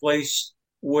marketplace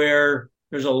where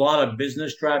there's a lot of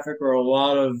business traffic or a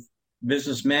lot of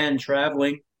businessmen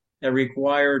traveling that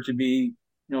require to be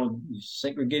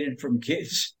segregated from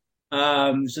kids.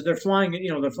 So they're flying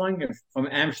from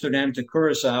Amsterdam to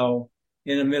Curaçao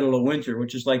in the middle of winter,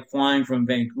 which is like flying from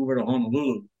Vancouver to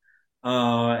Honolulu.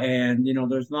 And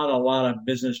there's not a lot of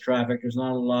business traffic. There's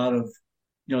not a lot of,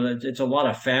 it's a lot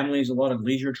of families, a lot of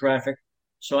leisure traffic.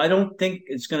 So I don't think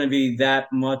it's going to be that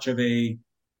much of a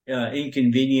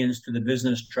inconvenience to the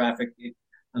business traffic.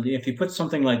 If you put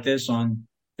something like this on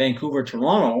Vancouver,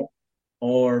 Toronto,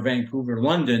 or Vancouver,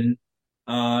 London,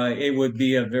 it would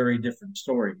be a very different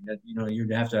story. That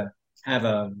you'd have to have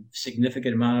a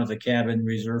significant amount of the cabin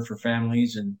reserved for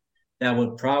families, and that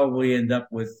would probably end up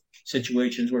with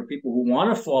situations where people who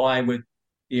want to fly with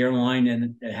the airline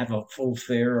and have a full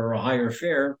fare or a higher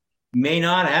fare may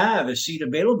not have a seat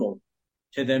available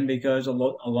to them because a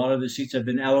lot of the seats have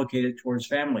been allocated towards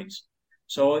families.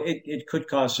 So it could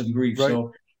cause some grief. Right.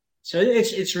 So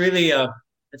it's really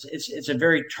it's a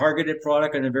very targeted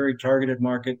product and a very targeted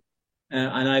market.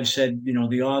 And I've said,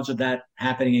 the odds of that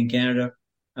happening in Canada,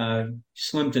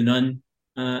 slim to none.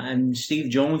 And Steve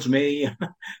Jones may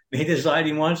decide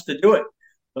he wants to do it,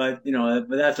 but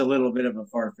that's a little bit of a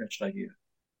far-fetched idea.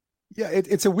 Yeah,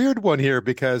 it's a weird one here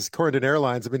because Corendon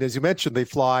Airlines, I mean, as you mentioned, they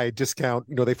fly discount,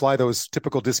 they fly those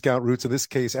typical discount routes, in this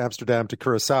case, Amsterdam to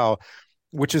Curaçao.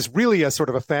 which is really a sort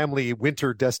of a family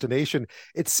winter destination,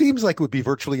 it seems like it would be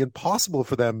virtually impossible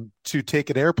for them to take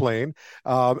an airplane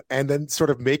and then sort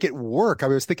of make it work. I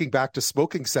was thinking back to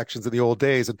smoking sections in the old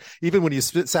days, and even when you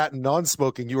sat in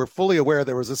non-smoking, you were fully aware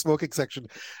there was a smoking section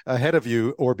ahead of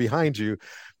you or behind you.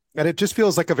 And it just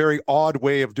feels like a very odd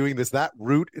way of doing this, that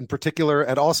route in particular,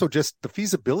 and also just the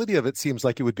feasibility of it seems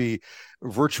like it would be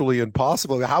virtually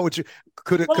impossible. How would you,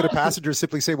 could a passenger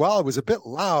simply say, well, it was a bit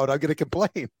loud, I'm going to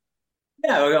complain?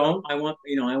 Yeah, I want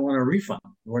a refund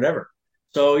or whatever.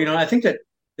 So I think that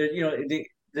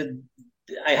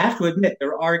I have to admit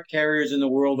there are carriers in the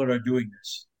world that are doing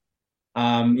this.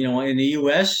 In the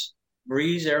U.S.,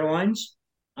 Breeze Airlines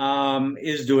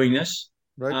is doing this,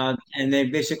 right? And they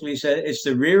basically said it's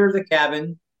the rear of the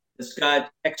cabin. It's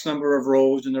got X number of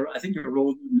rows, and I think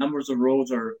the numbers of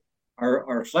rows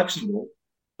are flexible,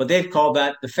 but they've called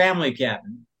that the family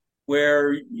cabin,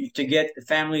 where to get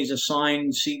families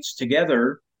assigned seats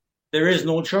together, there is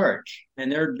no charge. And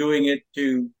they're doing it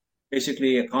to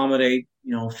basically accommodate,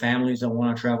 families that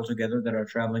want to travel together that are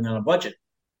traveling on a budget.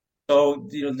 So,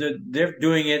 they're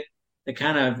doing it to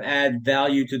kind of add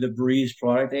value to the Breeze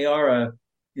product. They are a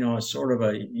sort of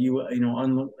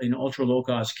an ultra low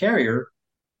cost carrier,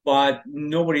 but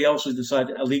nobody else has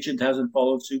decided. Allegiant hasn't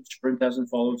followed suit. Sprint hasn't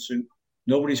followed suit.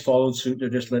 Nobody's followed suit. They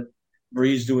just let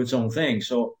Breeze do its own thing.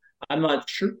 So I'm not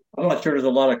sure there's a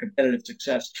lot of competitive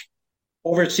success.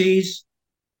 Overseas,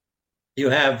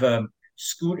 you have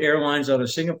Scoot Airlines out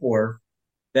of Singapore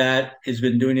that has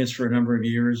been doing this for a number of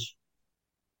years.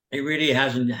 It really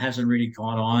hasn't really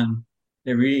caught on.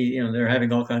 They really, they're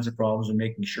having all kinds of problems in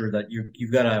making sure that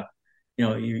you've got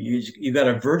you've got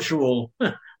a virtual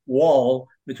wall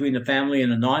between the family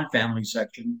and the non-family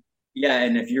section. Yeah,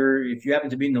 and if you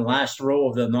happen to be in the last row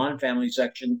of the non-family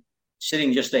section,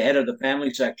 sitting just ahead of the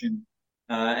family section,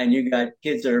 and you got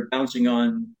kids that are bouncing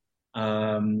on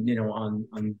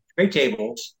tray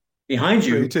tables behind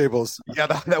you. Tray tables. Yeah,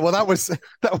 that was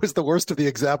the worst of the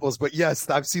examples. But yes,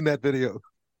 I've seen that video.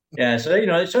 Yeah, so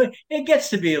it gets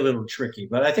to be a little tricky.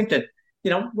 But I think that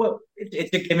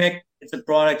it's a gimmick, it's a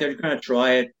product. They're going to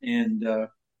try it, and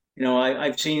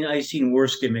I've seen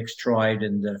worse gimmicks tried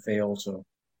and fail. So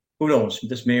who knows?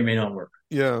 This may or may not work.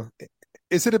 Yeah.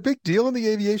 Is it a big deal in the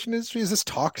aviation industry? Is this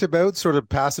talked about, sort of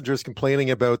passengers complaining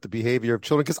about the behavior of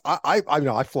children? Because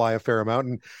I fly a fair amount,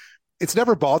 and it's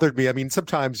never bothered me. I mean,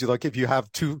 sometimes if you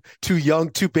have two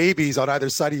babies on either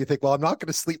side of you, you think, well, I'm not going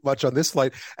to sleep much on this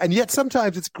flight. And yet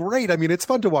sometimes it's great. I mean, it's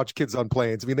fun to watch kids on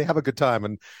planes. I mean, they have a good time,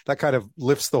 and that kind of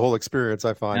lifts the whole experience,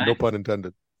 I find. No pun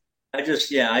intended. I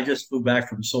just flew back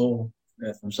from Seoul,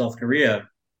 from South Korea,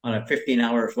 on a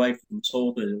 15-hour flight from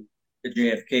Seoul to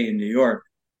JFK in New York.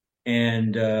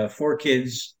 And 4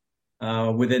 kids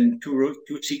within two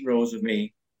seat rows of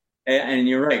me. And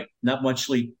you're right, not much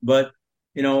sleep. But,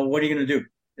 what are you going to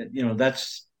do?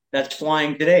 That's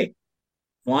flying today.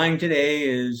 Flying today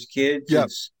is kids. Yep.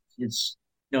 It's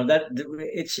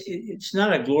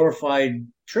not a glorified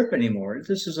trip anymore.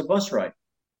 This is a bus ride.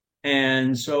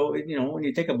 And so, when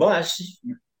you take a bus,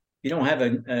 you don't have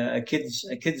a kids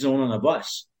zone on a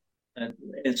bus.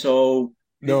 And so,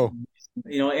 no.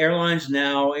 Airlines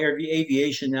now,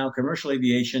 aviation now, commercial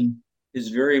aviation is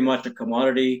very much a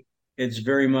commodity. It's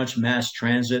very much mass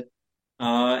transit,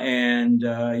 and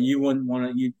you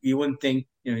wouldn't think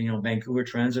Vancouver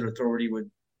Transit Authority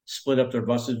would split up their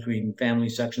buses between family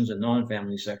sections and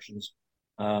non-family sections.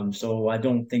 So I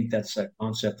don't think that's a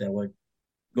concept that would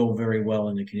go very well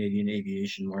in the Canadian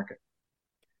aviation market.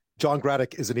 John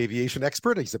Gradek is an aviation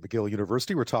expert. He's at McGill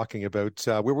University. We're talking about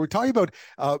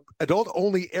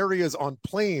adult-only areas on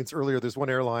planes. Earlier, there's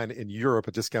one airline in Europe,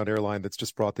 a discount airline, that's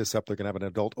just brought this up. They're going to have an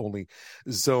adult-only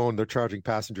zone. They're charging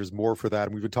passengers more for that.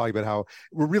 And we've been talking about how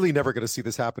we're really never going to see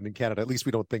this happen in Canada. At least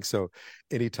we don't think so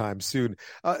anytime soon.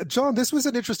 John, this was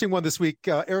an interesting one this week.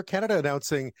 Air Canada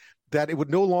announcing that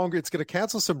it's going to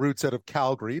cancel some routes out of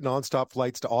Calgary, nonstop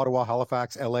flights to Ottawa,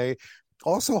 Halifax, LA,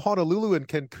 also Honolulu and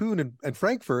Cancun and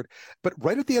Frankfurt. But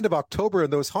right at the end of October, in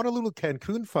those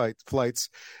Honolulu-Cancun flights,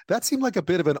 that seemed like a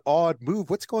bit of an odd move.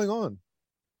 What's going on?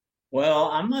 Well,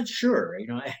 I'm not sure.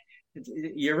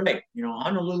 You're right.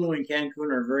 Honolulu and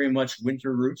Cancun are very much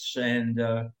winter routes, and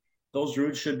those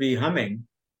routes should be humming,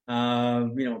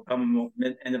 come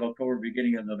end of October,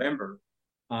 beginning of November.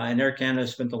 And Air Canada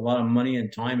spent a lot of money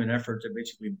and time and effort to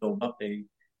basically build up the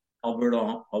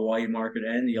Alberta Hawaii market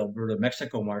and the Alberta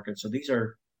Mexico market. So these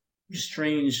are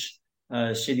strange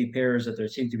city pairs that they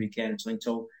seem to be canceling.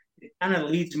 So it kind of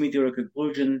leads me to a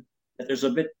conclusion that there's a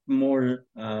bit more.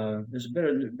 There's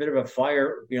a bit of a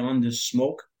fire beyond the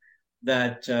smoke.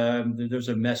 That there's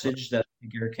a message that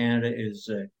Air Canada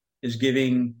is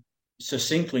giving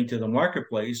succinctly to the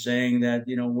marketplace, saying that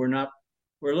we're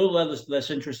a little less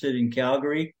interested in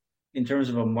Calgary in terms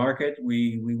of a market.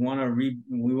 We want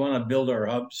to build our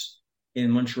hubs in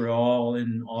Montreal,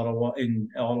 in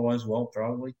Ottawa as well,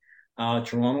 probably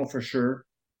Toronto for sure,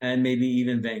 and maybe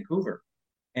even Vancouver.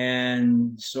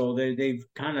 And so they've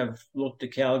kind of looked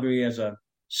at Calgary as a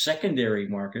secondary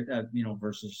market,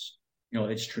 versus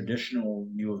its traditional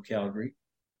view of Calgary.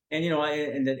 And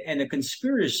the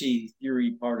conspiracy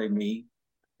theory part of me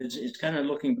is kind of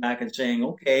looking back and saying,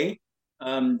 okay,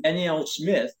 Danielle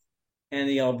Smith and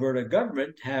the Alberta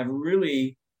government have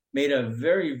really made a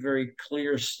very, very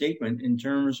clear statement in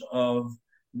terms of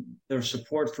their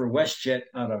support for WestJet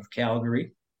out of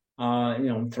Calgary.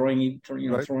 Throwing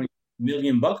 $1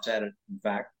 million at it, in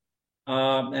fact.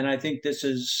 And I think this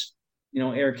is,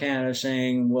 Air Canada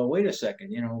saying, well, wait a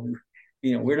second,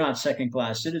 we're not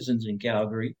second-class citizens in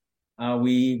Calgary.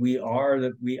 We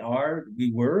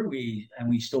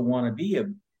still want to be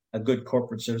a good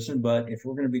corporate citizen. But if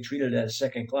we're going to be treated as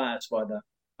second class by the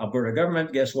Alberta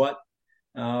government, guess what?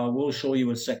 We'll show you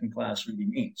what second class really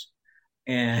means.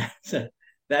 And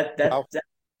that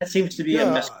seems to be a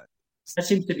message. That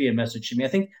seems to be a message to me. I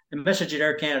think the message that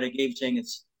Air Canada gave, saying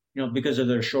it's because of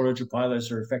their shortage of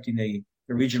pilots are affecting the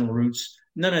regional routes.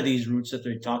 None of these routes that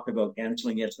they talked about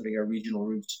canceling yesterday are regional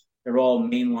routes. They're all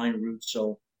mainline routes.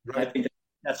 So I think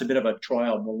that's a bit of a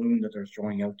trial balloon that they're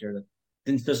throwing out there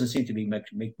that doesn't seem to make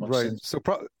much sense.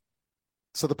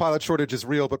 So the pilot shortage is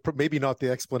real, but maybe not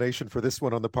the explanation for this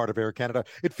one on the part of Air Canada.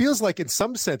 It feels like in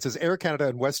some senses, Air Canada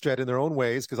and WestJet in their own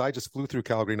ways, because I just flew through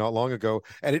Calgary not long ago,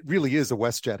 and it really is a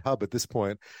WestJet hub at this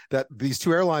point, that these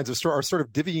two airlines are sort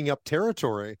of divvying up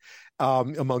territory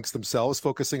amongst themselves,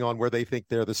 focusing on where they think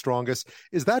they're the strongest.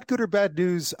 Is that good or bad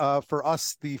news for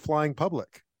us, the flying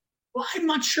public? Well, I'm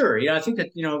not sure. I think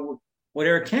that, what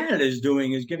Air Canada is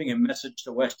doing is giving a message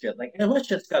to WestJet. Like,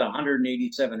 WestJet's got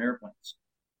 187 airplanes.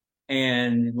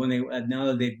 And now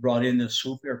that they've brought in the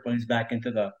swoop airplanes back into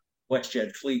the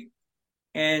WestJet fleet,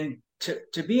 and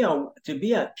to be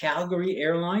a Calgary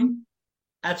airline,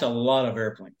 that's a lot of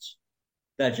airplanes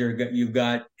that you've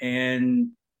got.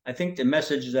 And I think the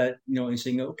message that is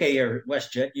saying, okay,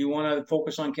 WestJet, you want to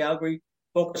focus on Calgary,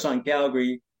 but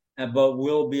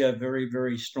we'll be a very,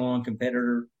 very strong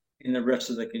competitor in the rest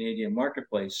of the Canadian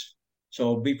marketplace.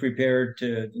 So be prepared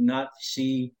to not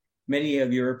see many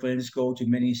of your airplanes go to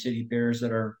many city pairs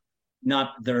that are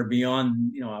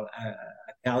beyond a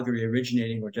Calgary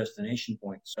originating or destination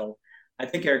point. So I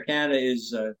think Air Canada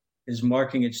is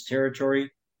marking its territory,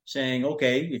 saying,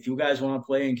 okay, if you guys want to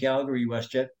play in Calgary,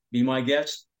 WestJet, be my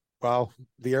guest. Wow,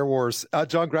 the Air Wars.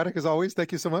 John Gradek, as always,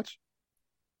 thank you so much.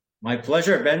 My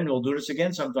pleasure, Ben. We'll do this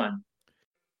again sometime.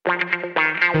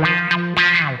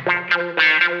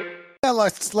 Yeah,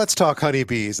 let's talk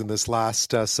honeybees in this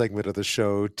last segment of the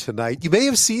show tonight. You may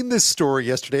have seen this story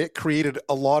yesterday. It created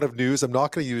a lot of news. I'm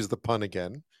not going to use the pun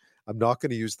again.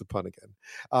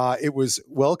 It was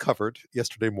well covered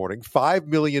yesterday morning. 5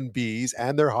 million bees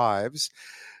and their hives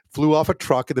flew off a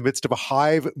truck in the midst of a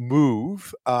hive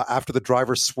move after the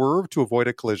driver swerved to avoid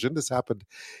a collision. This happened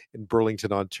in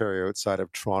Burlington, Ontario, outside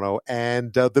of Toronto.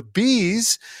 And the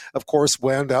bees, of course,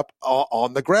 wound up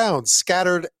on the ground,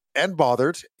 scattered and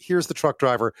bothered. Here's the truck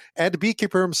driver and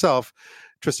beekeeper himself,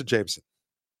 Tristan Jameson.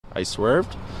 I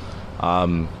swerved,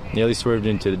 nearly swerved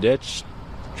into the ditch,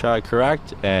 tried to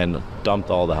correct, and dumped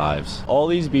all the hives. All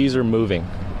these bees are moving,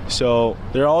 so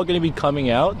they're all going to be coming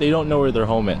out. They don't know where their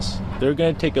home is. They're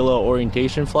going to take a little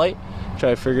orientation flight,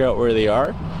 try to figure out where they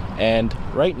are, and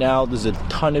right now there's a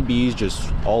ton of bees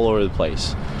just all over the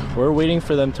place. We're waiting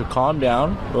for them to calm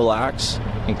down, relax,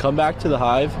 and come back to the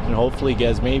hive, and hopefully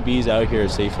get as many bees out here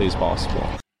as safely as possible.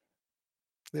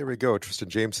 There we go, Tristan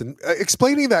Jameson,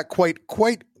 explaining that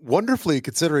quite wonderfully,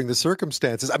 considering the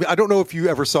circumstances. I mean, I don't know if you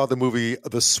ever saw the movie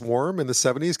The Swarm in the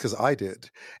 70s, because I did.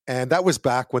 And that was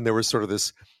back when there was sort of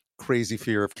this crazy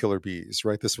fear of killer bees,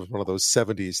 right? This was one of those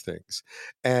 70s things.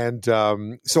 And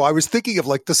so I was thinking of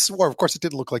like The Swarm. Of course, it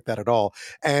didn't look like that at all.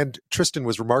 And Tristan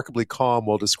was remarkably calm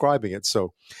while describing it.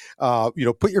 So,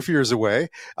 put your fears away.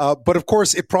 But of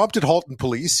course, it prompted Halton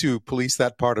Police, who police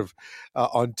that part of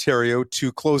Ontario,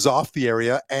 to close off the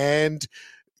area and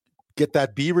get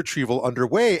that bee retrieval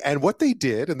underway. And what they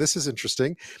did, and this is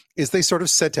interesting, is they sort of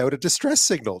sent out a distress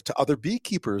signal to other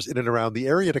beekeepers in and around the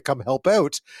area to come help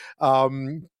out,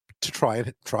 to try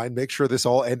and make sure this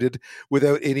all ended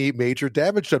without any major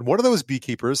damage done. One of those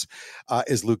beekeepers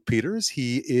is Luc Peters.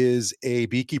 He is a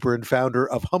beekeeper and founder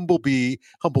of Humble Bee,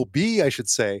 I should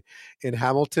say, in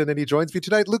Hamilton, and he joins me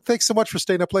tonight. Luc, thanks so much for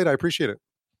staying up late. I appreciate it.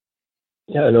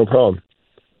 Yeah, no problem.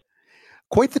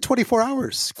 Quite the 24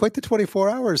 hours. Quite the 24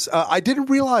 hours. I didn't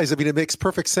realize, I mean, it makes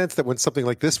perfect sense that when something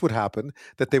like this would happen,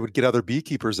 that they would get other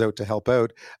beekeepers out to help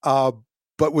out.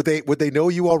 But would they know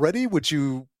you already? Would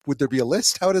there be a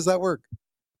list? How does that work?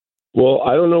 Well,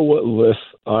 I don't know what list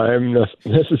I'm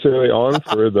necessarily on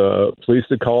for the police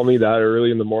to call me that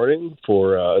early in the morning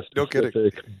for a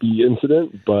specific bee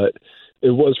incident, but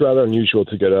it was rather unusual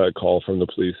to get a call from the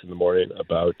police in the morning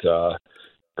about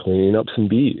cleaning up some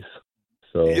bees.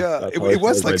 So yeah, it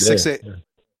was like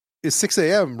 6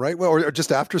 a.m., right? Well, or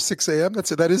just after 6 a.m.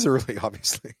 That is early,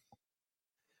 obviously.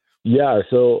 Yeah.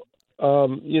 So,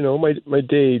 my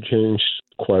day changed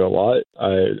quite a lot.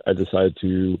 I decided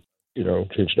to,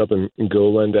 change it up and go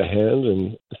lend a hand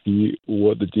and see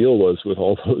what the deal was with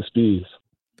all those bees.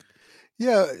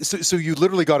 Yeah. So you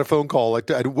literally got a phone call. Like,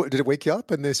 did it wake you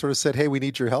up? And they sort of said, "Hey, we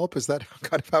need your help." Is that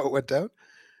kind of how it went down?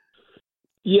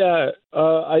 Yeah,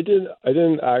 I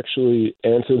didn't actually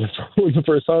answer the phone the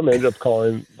first time. I ended up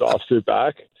calling the officer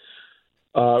back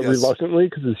reluctantly,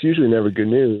 because it's usually never good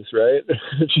news, right?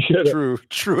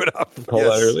 True enough. Call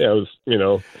that early. I was,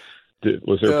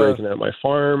 was there breaking at my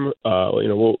farm?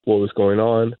 What was going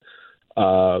on?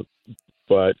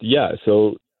 But yeah,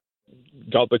 so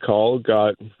got the call,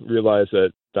 realized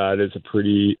that is a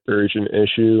pretty urgent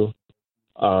issue.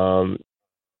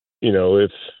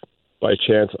 If by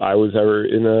chance I was ever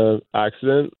in an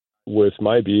accident with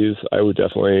my bees, I would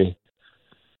definitely,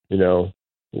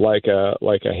 like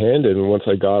a hand. And once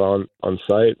I got on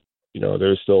site,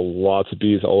 there's still lots of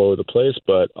bees all over the place,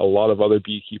 but a lot of other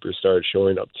beekeepers started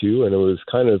showing up too. And it was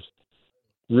kind of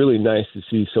really nice to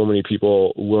see so many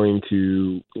people willing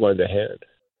to lend a hand.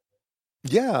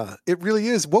 Yeah, it really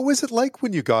is. What was it like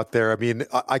when you got there? I mean,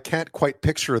 I can't quite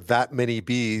picture that many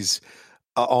bees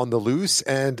on the loose.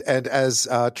 And as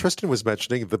Tristan was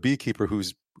mentioning, the beekeeper who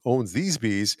owns these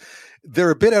bees,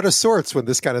 they're a bit out of sorts when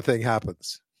this kind of thing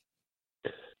happens.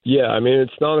 Yeah, I mean,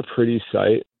 it's not a pretty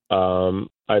sight.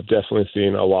 I've definitely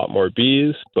seen a lot more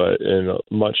bees, but in a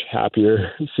much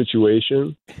happier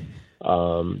situation.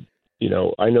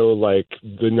 I know like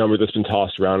the number that's been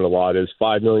tossed around a lot is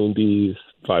 5 million bees,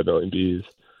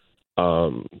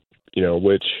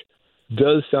 which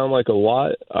does sound like a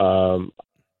lot.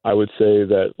 I would say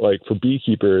that, like, for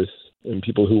beekeepers and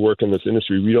people who work in this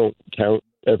industry, we don't count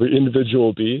every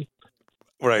individual bee.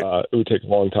 Right. It would take a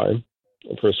long time,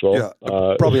 first of all.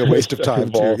 Yeah, probably a waste of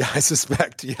time, too. Yeah, I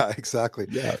suspect. Yeah, exactly.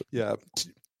 Yeah. Yeah.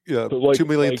 Like,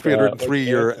 2,303,000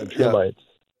 year. Termites,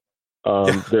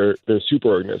 they're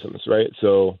superorganisms, right?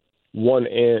 So one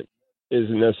ant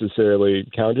isn't necessarily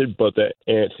counted, but the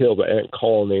ant hill, the ant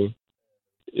colony,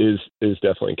 is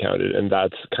definitely counted, and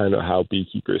that's kind of how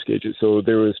beekeepers gauge it. So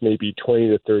there was maybe 20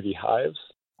 to 30 hives.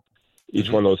 Each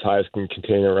one of those hives can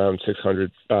contain around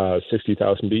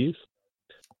 60,000 bees.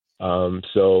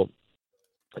 So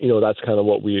that's kind of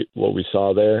what we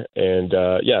saw there. And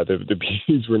the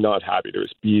bees were not happy. There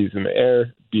was bees in the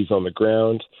air, bees on the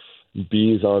ground,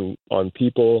 bees on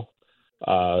people.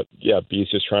 Bees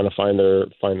just trying to find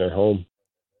their home.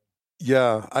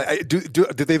 Yeah, do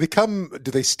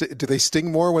they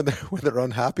sting more when they're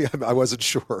unhappy? I wasn't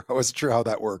sure. I wasn't sure how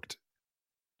that worked.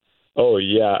 Oh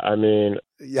yeah, I mean,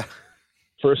 yeah.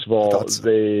 First of all,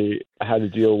 they had to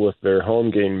deal with their home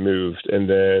getting moved, and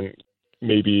then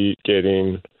maybe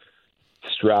getting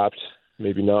strapped,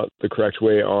 maybe not the correct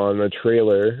way, on a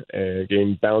trailer and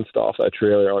getting bounced off that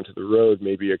trailer onto the road.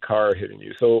 Maybe a car hitting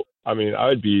you. So I mean, I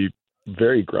would be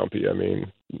very grumpy. I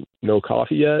mean, no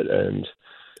coffee yet, and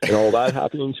all that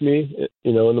happening to me,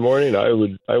 in the morning, I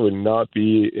would not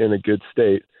be in a good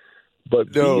state.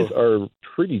 But bees are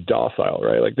pretty docile,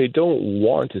 right? Like, they don't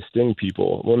want to sting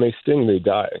people. When they sting, they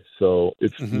die. So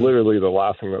it's literally the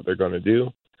last thing that they're going to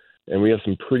do. And we have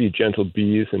some pretty gentle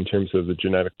bees in terms of the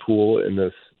genetic pool in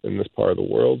this part of the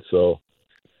world. So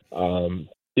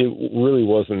it really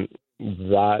wasn't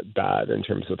that bad in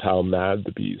terms of how mad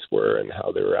the bees were and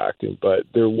how they were acting. But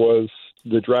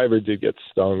the driver did get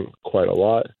stung quite a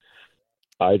lot.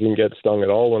 I didn't get stung at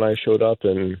all when I showed up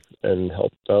and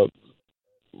helped out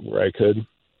where I could.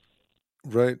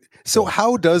 Right. So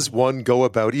how does one go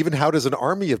about, even how does an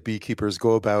army of beekeepers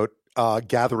go about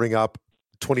gathering up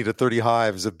 20 to 30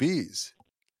 hives of bees?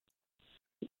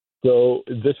 So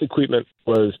this equipment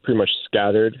was pretty much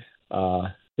scattered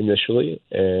initially,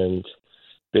 and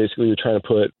basically we're trying to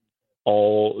put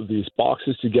all these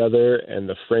boxes together and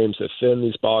the frames that fit in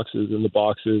these boxes in the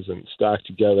boxes and stack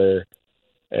together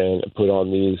and put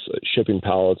on these shipping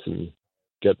pallets and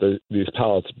get these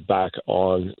pallets back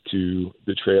on to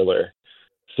the trailer.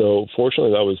 So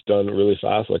fortunately that was done really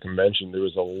fast. Like I mentioned, there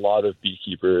was a lot of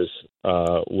beekeepers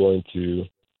willing to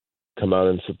come out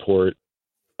and support,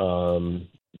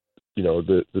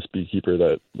 this beekeeper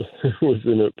that was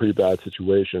in a pretty bad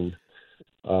situation.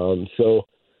 So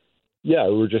yeah,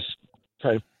 we're just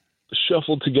trying to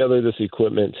shuffle together this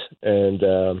equipment, and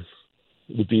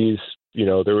the bees,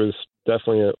 there was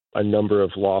definitely a number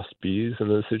of lost bees in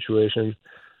this situation.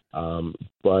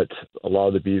 But a lot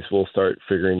of the bees will start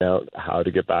figuring out how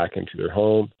to get back into their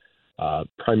home,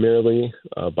 primarily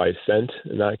by scent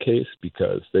in that case,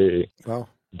 because they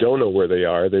don't know where they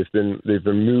are. They've been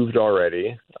moved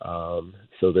already,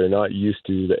 so they're not used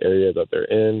to the area that they're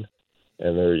in,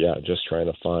 and they're just trying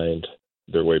to find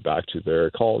their way back to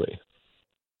their colony.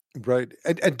 Right.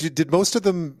 And did most of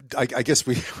them, I guess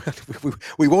we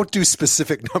won't do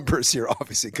specific numbers here,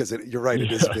 obviously, because you're right, it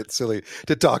is a bit silly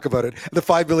to talk about it. The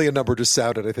 5 million number just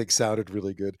sounded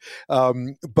really good.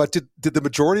 But did the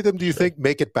majority of them, do you think,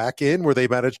 make it back in? Where they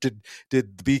did the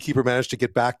beekeeper manage to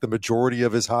get back the majority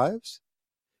of his hives?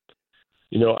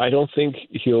 I don't think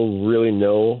he'll really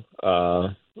know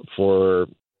for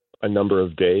a number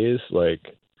of days.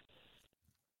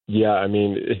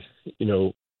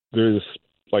 There's,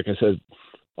 like I said,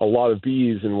 a lot of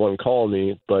bees in one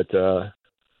colony, but, I'm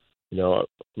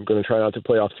going to try not to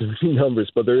play off too many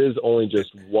numbers, but there is only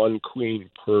just one queen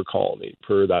per colony,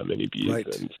 per that many bees. Right.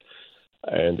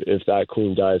 And if that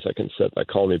queen dies, I can set that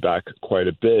colony back quite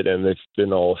a bit. And if they've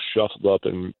been all shuffled up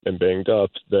and banged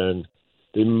up, then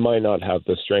they might not have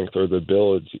the strength or the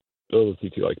ability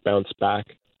to bounce back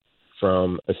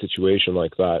from a situation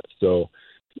like that. So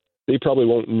they probably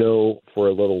won't know for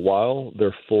a little while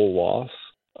their full loss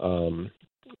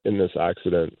in this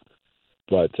accident.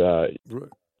 But kind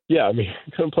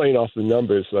of playing off the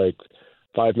numbers,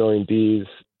 5 million bees,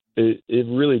 it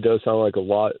really does sound like a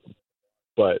lot.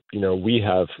 But, we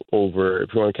have if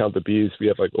you want to count the bees, we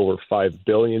have over 5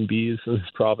 billion bees in this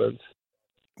province.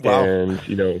 Wow. And,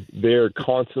 they're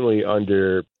constantly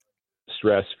under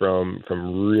stress from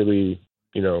really,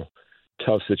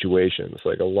 tough situations.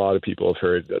 A lot of people have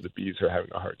heard that the bees are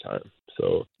having a hard time.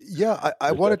 So yeah,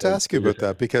 I wanted to ask you about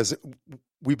that, because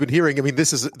we've been hearing. I mean,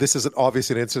 this is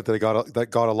obviously an incident that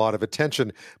got a lot of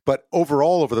attention. But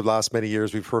overall, over the last many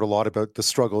years, we've heard a lot about the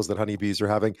struggles that honeybees are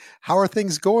having. How are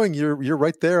things going? You're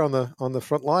right there on the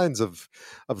front lines of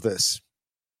this.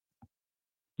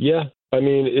 Yeah, I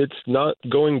mean, it's not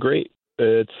going great.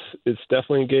 It's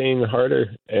definitely getting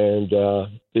harder, and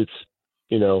it's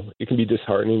it can be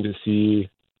disheartening to see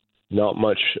not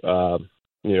much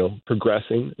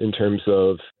progressing in terms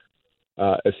of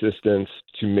assistance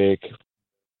to make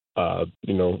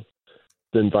the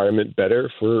environment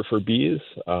better for bees.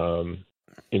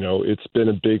 It's been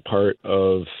a big part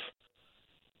of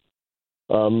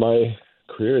my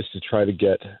career is to try to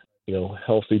get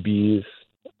healthy bees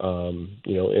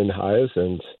in hives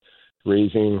and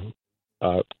raising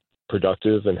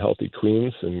productive and healthy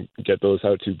queens and get those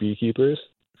out to beekeepers.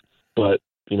 But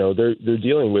they're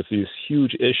dealing with these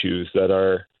huge issues that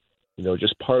are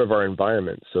just part of our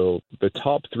environment. So the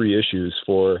top 3 issues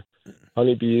for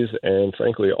honeybees and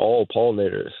frankly all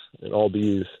pollinators and all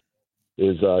bees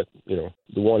is the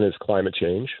one is climate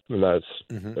change, and that's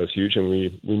huge, and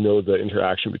we know the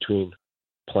interaction between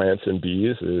plants and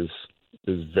bees is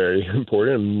very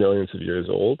important and millions of years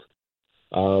old.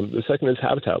 The second is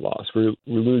habitat loss. We're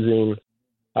losing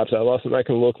habitat loss, and that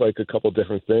can look like a couple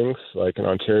different things. Like in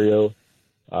Ontario,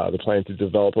 they're planning to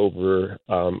develop over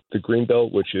the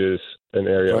Greenbelt, which is an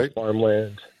area of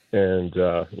farmland and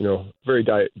very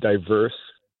diverse,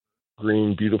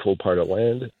 green, beautiful part of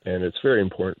land, and it's very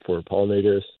important for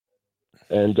pollinators.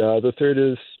 And the third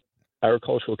is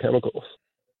agricultural chemicals.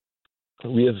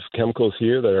 We have chemicals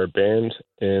here that are banned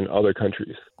in other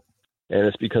countries, and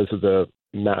it's because of the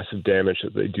massive damage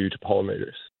that they do to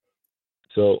pollinators.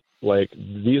 So,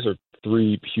 these are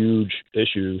 3 huge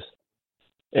issues,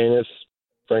 and it's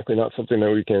frankly not something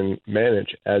that we can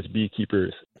manage as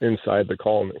beekeepers inside the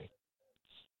colony.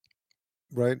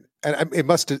 Right. And it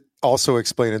must also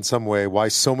explain in some way why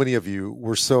so many of you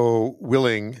were so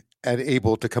willing and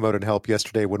able to come out and help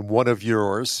yesterday when one of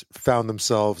yours found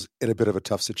themselves in a bit of a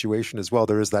tough situation as well.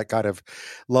 There is that kind of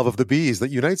love of the bees that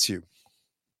unites you.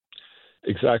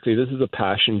 Exactly. This is a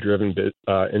passion-driven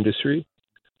industry.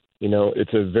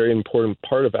 It's a very important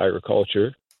part of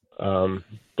agriculture.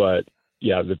 But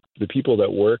yeah, the people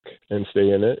that work and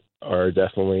stay in it are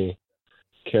definitely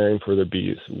caring for the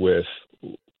bees with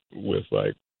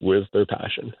their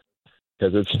passion,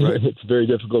 because it's very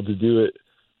difficult to do it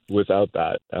without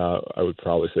that. I would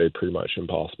probably say pretty much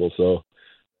impossible. So,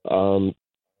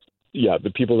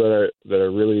 the people that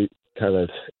are really kind of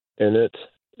in it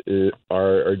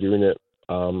are doing it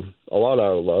a lot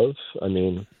out of love. I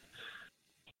mean,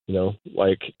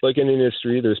 like in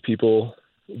industry, there's people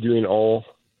doing all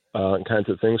kinds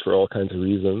of things for all kinds of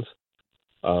reasons.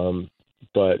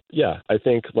 But yeah, I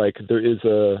think like there is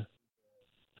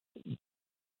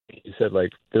you said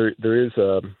like there is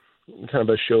a kind of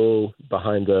a show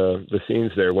behind the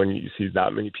scenes there when you see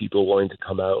that many people willing to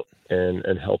come out and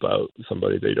help out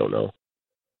somebody they don't know.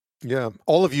 Yeah.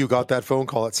 All of you got that phone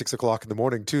call at 6 o'clock in the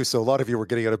morning too. So a lot of you were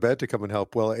getting out of bed to come and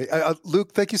help. Well,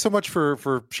 Luc, thank you so much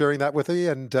for sharing that with me.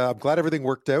 And I'm glad everything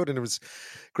worked out. And it was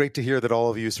great to hear that all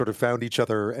of you sort of found each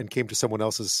other and came to someone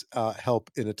else's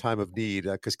help in a time of need,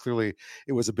 because clearly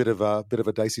it was a bit of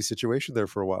a dicey situation there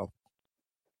for a while.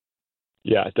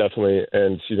 Yeah, definitely.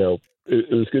 And,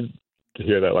 it was good to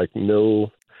hear that like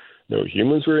no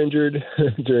humans were injured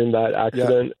during that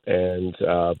accident.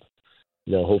 Yeah.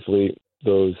 And, hopefully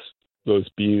those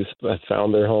bees have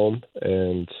found their home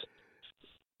and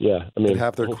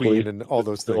have their queen and all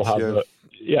those things.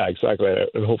 Yeah, exactly.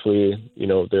 And hopefully,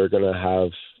 they're going to have,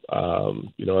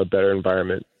 a better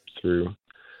environment for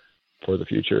the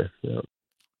future. Yeah.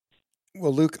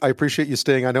 Well, Luc, I appreciate you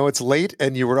staying. I know it's late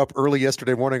and you were up early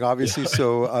yesterday morning, obviously. Yeah.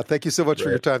 So thank you so much for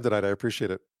your time tonight. I appreciate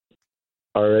it.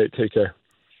 All right. Take care.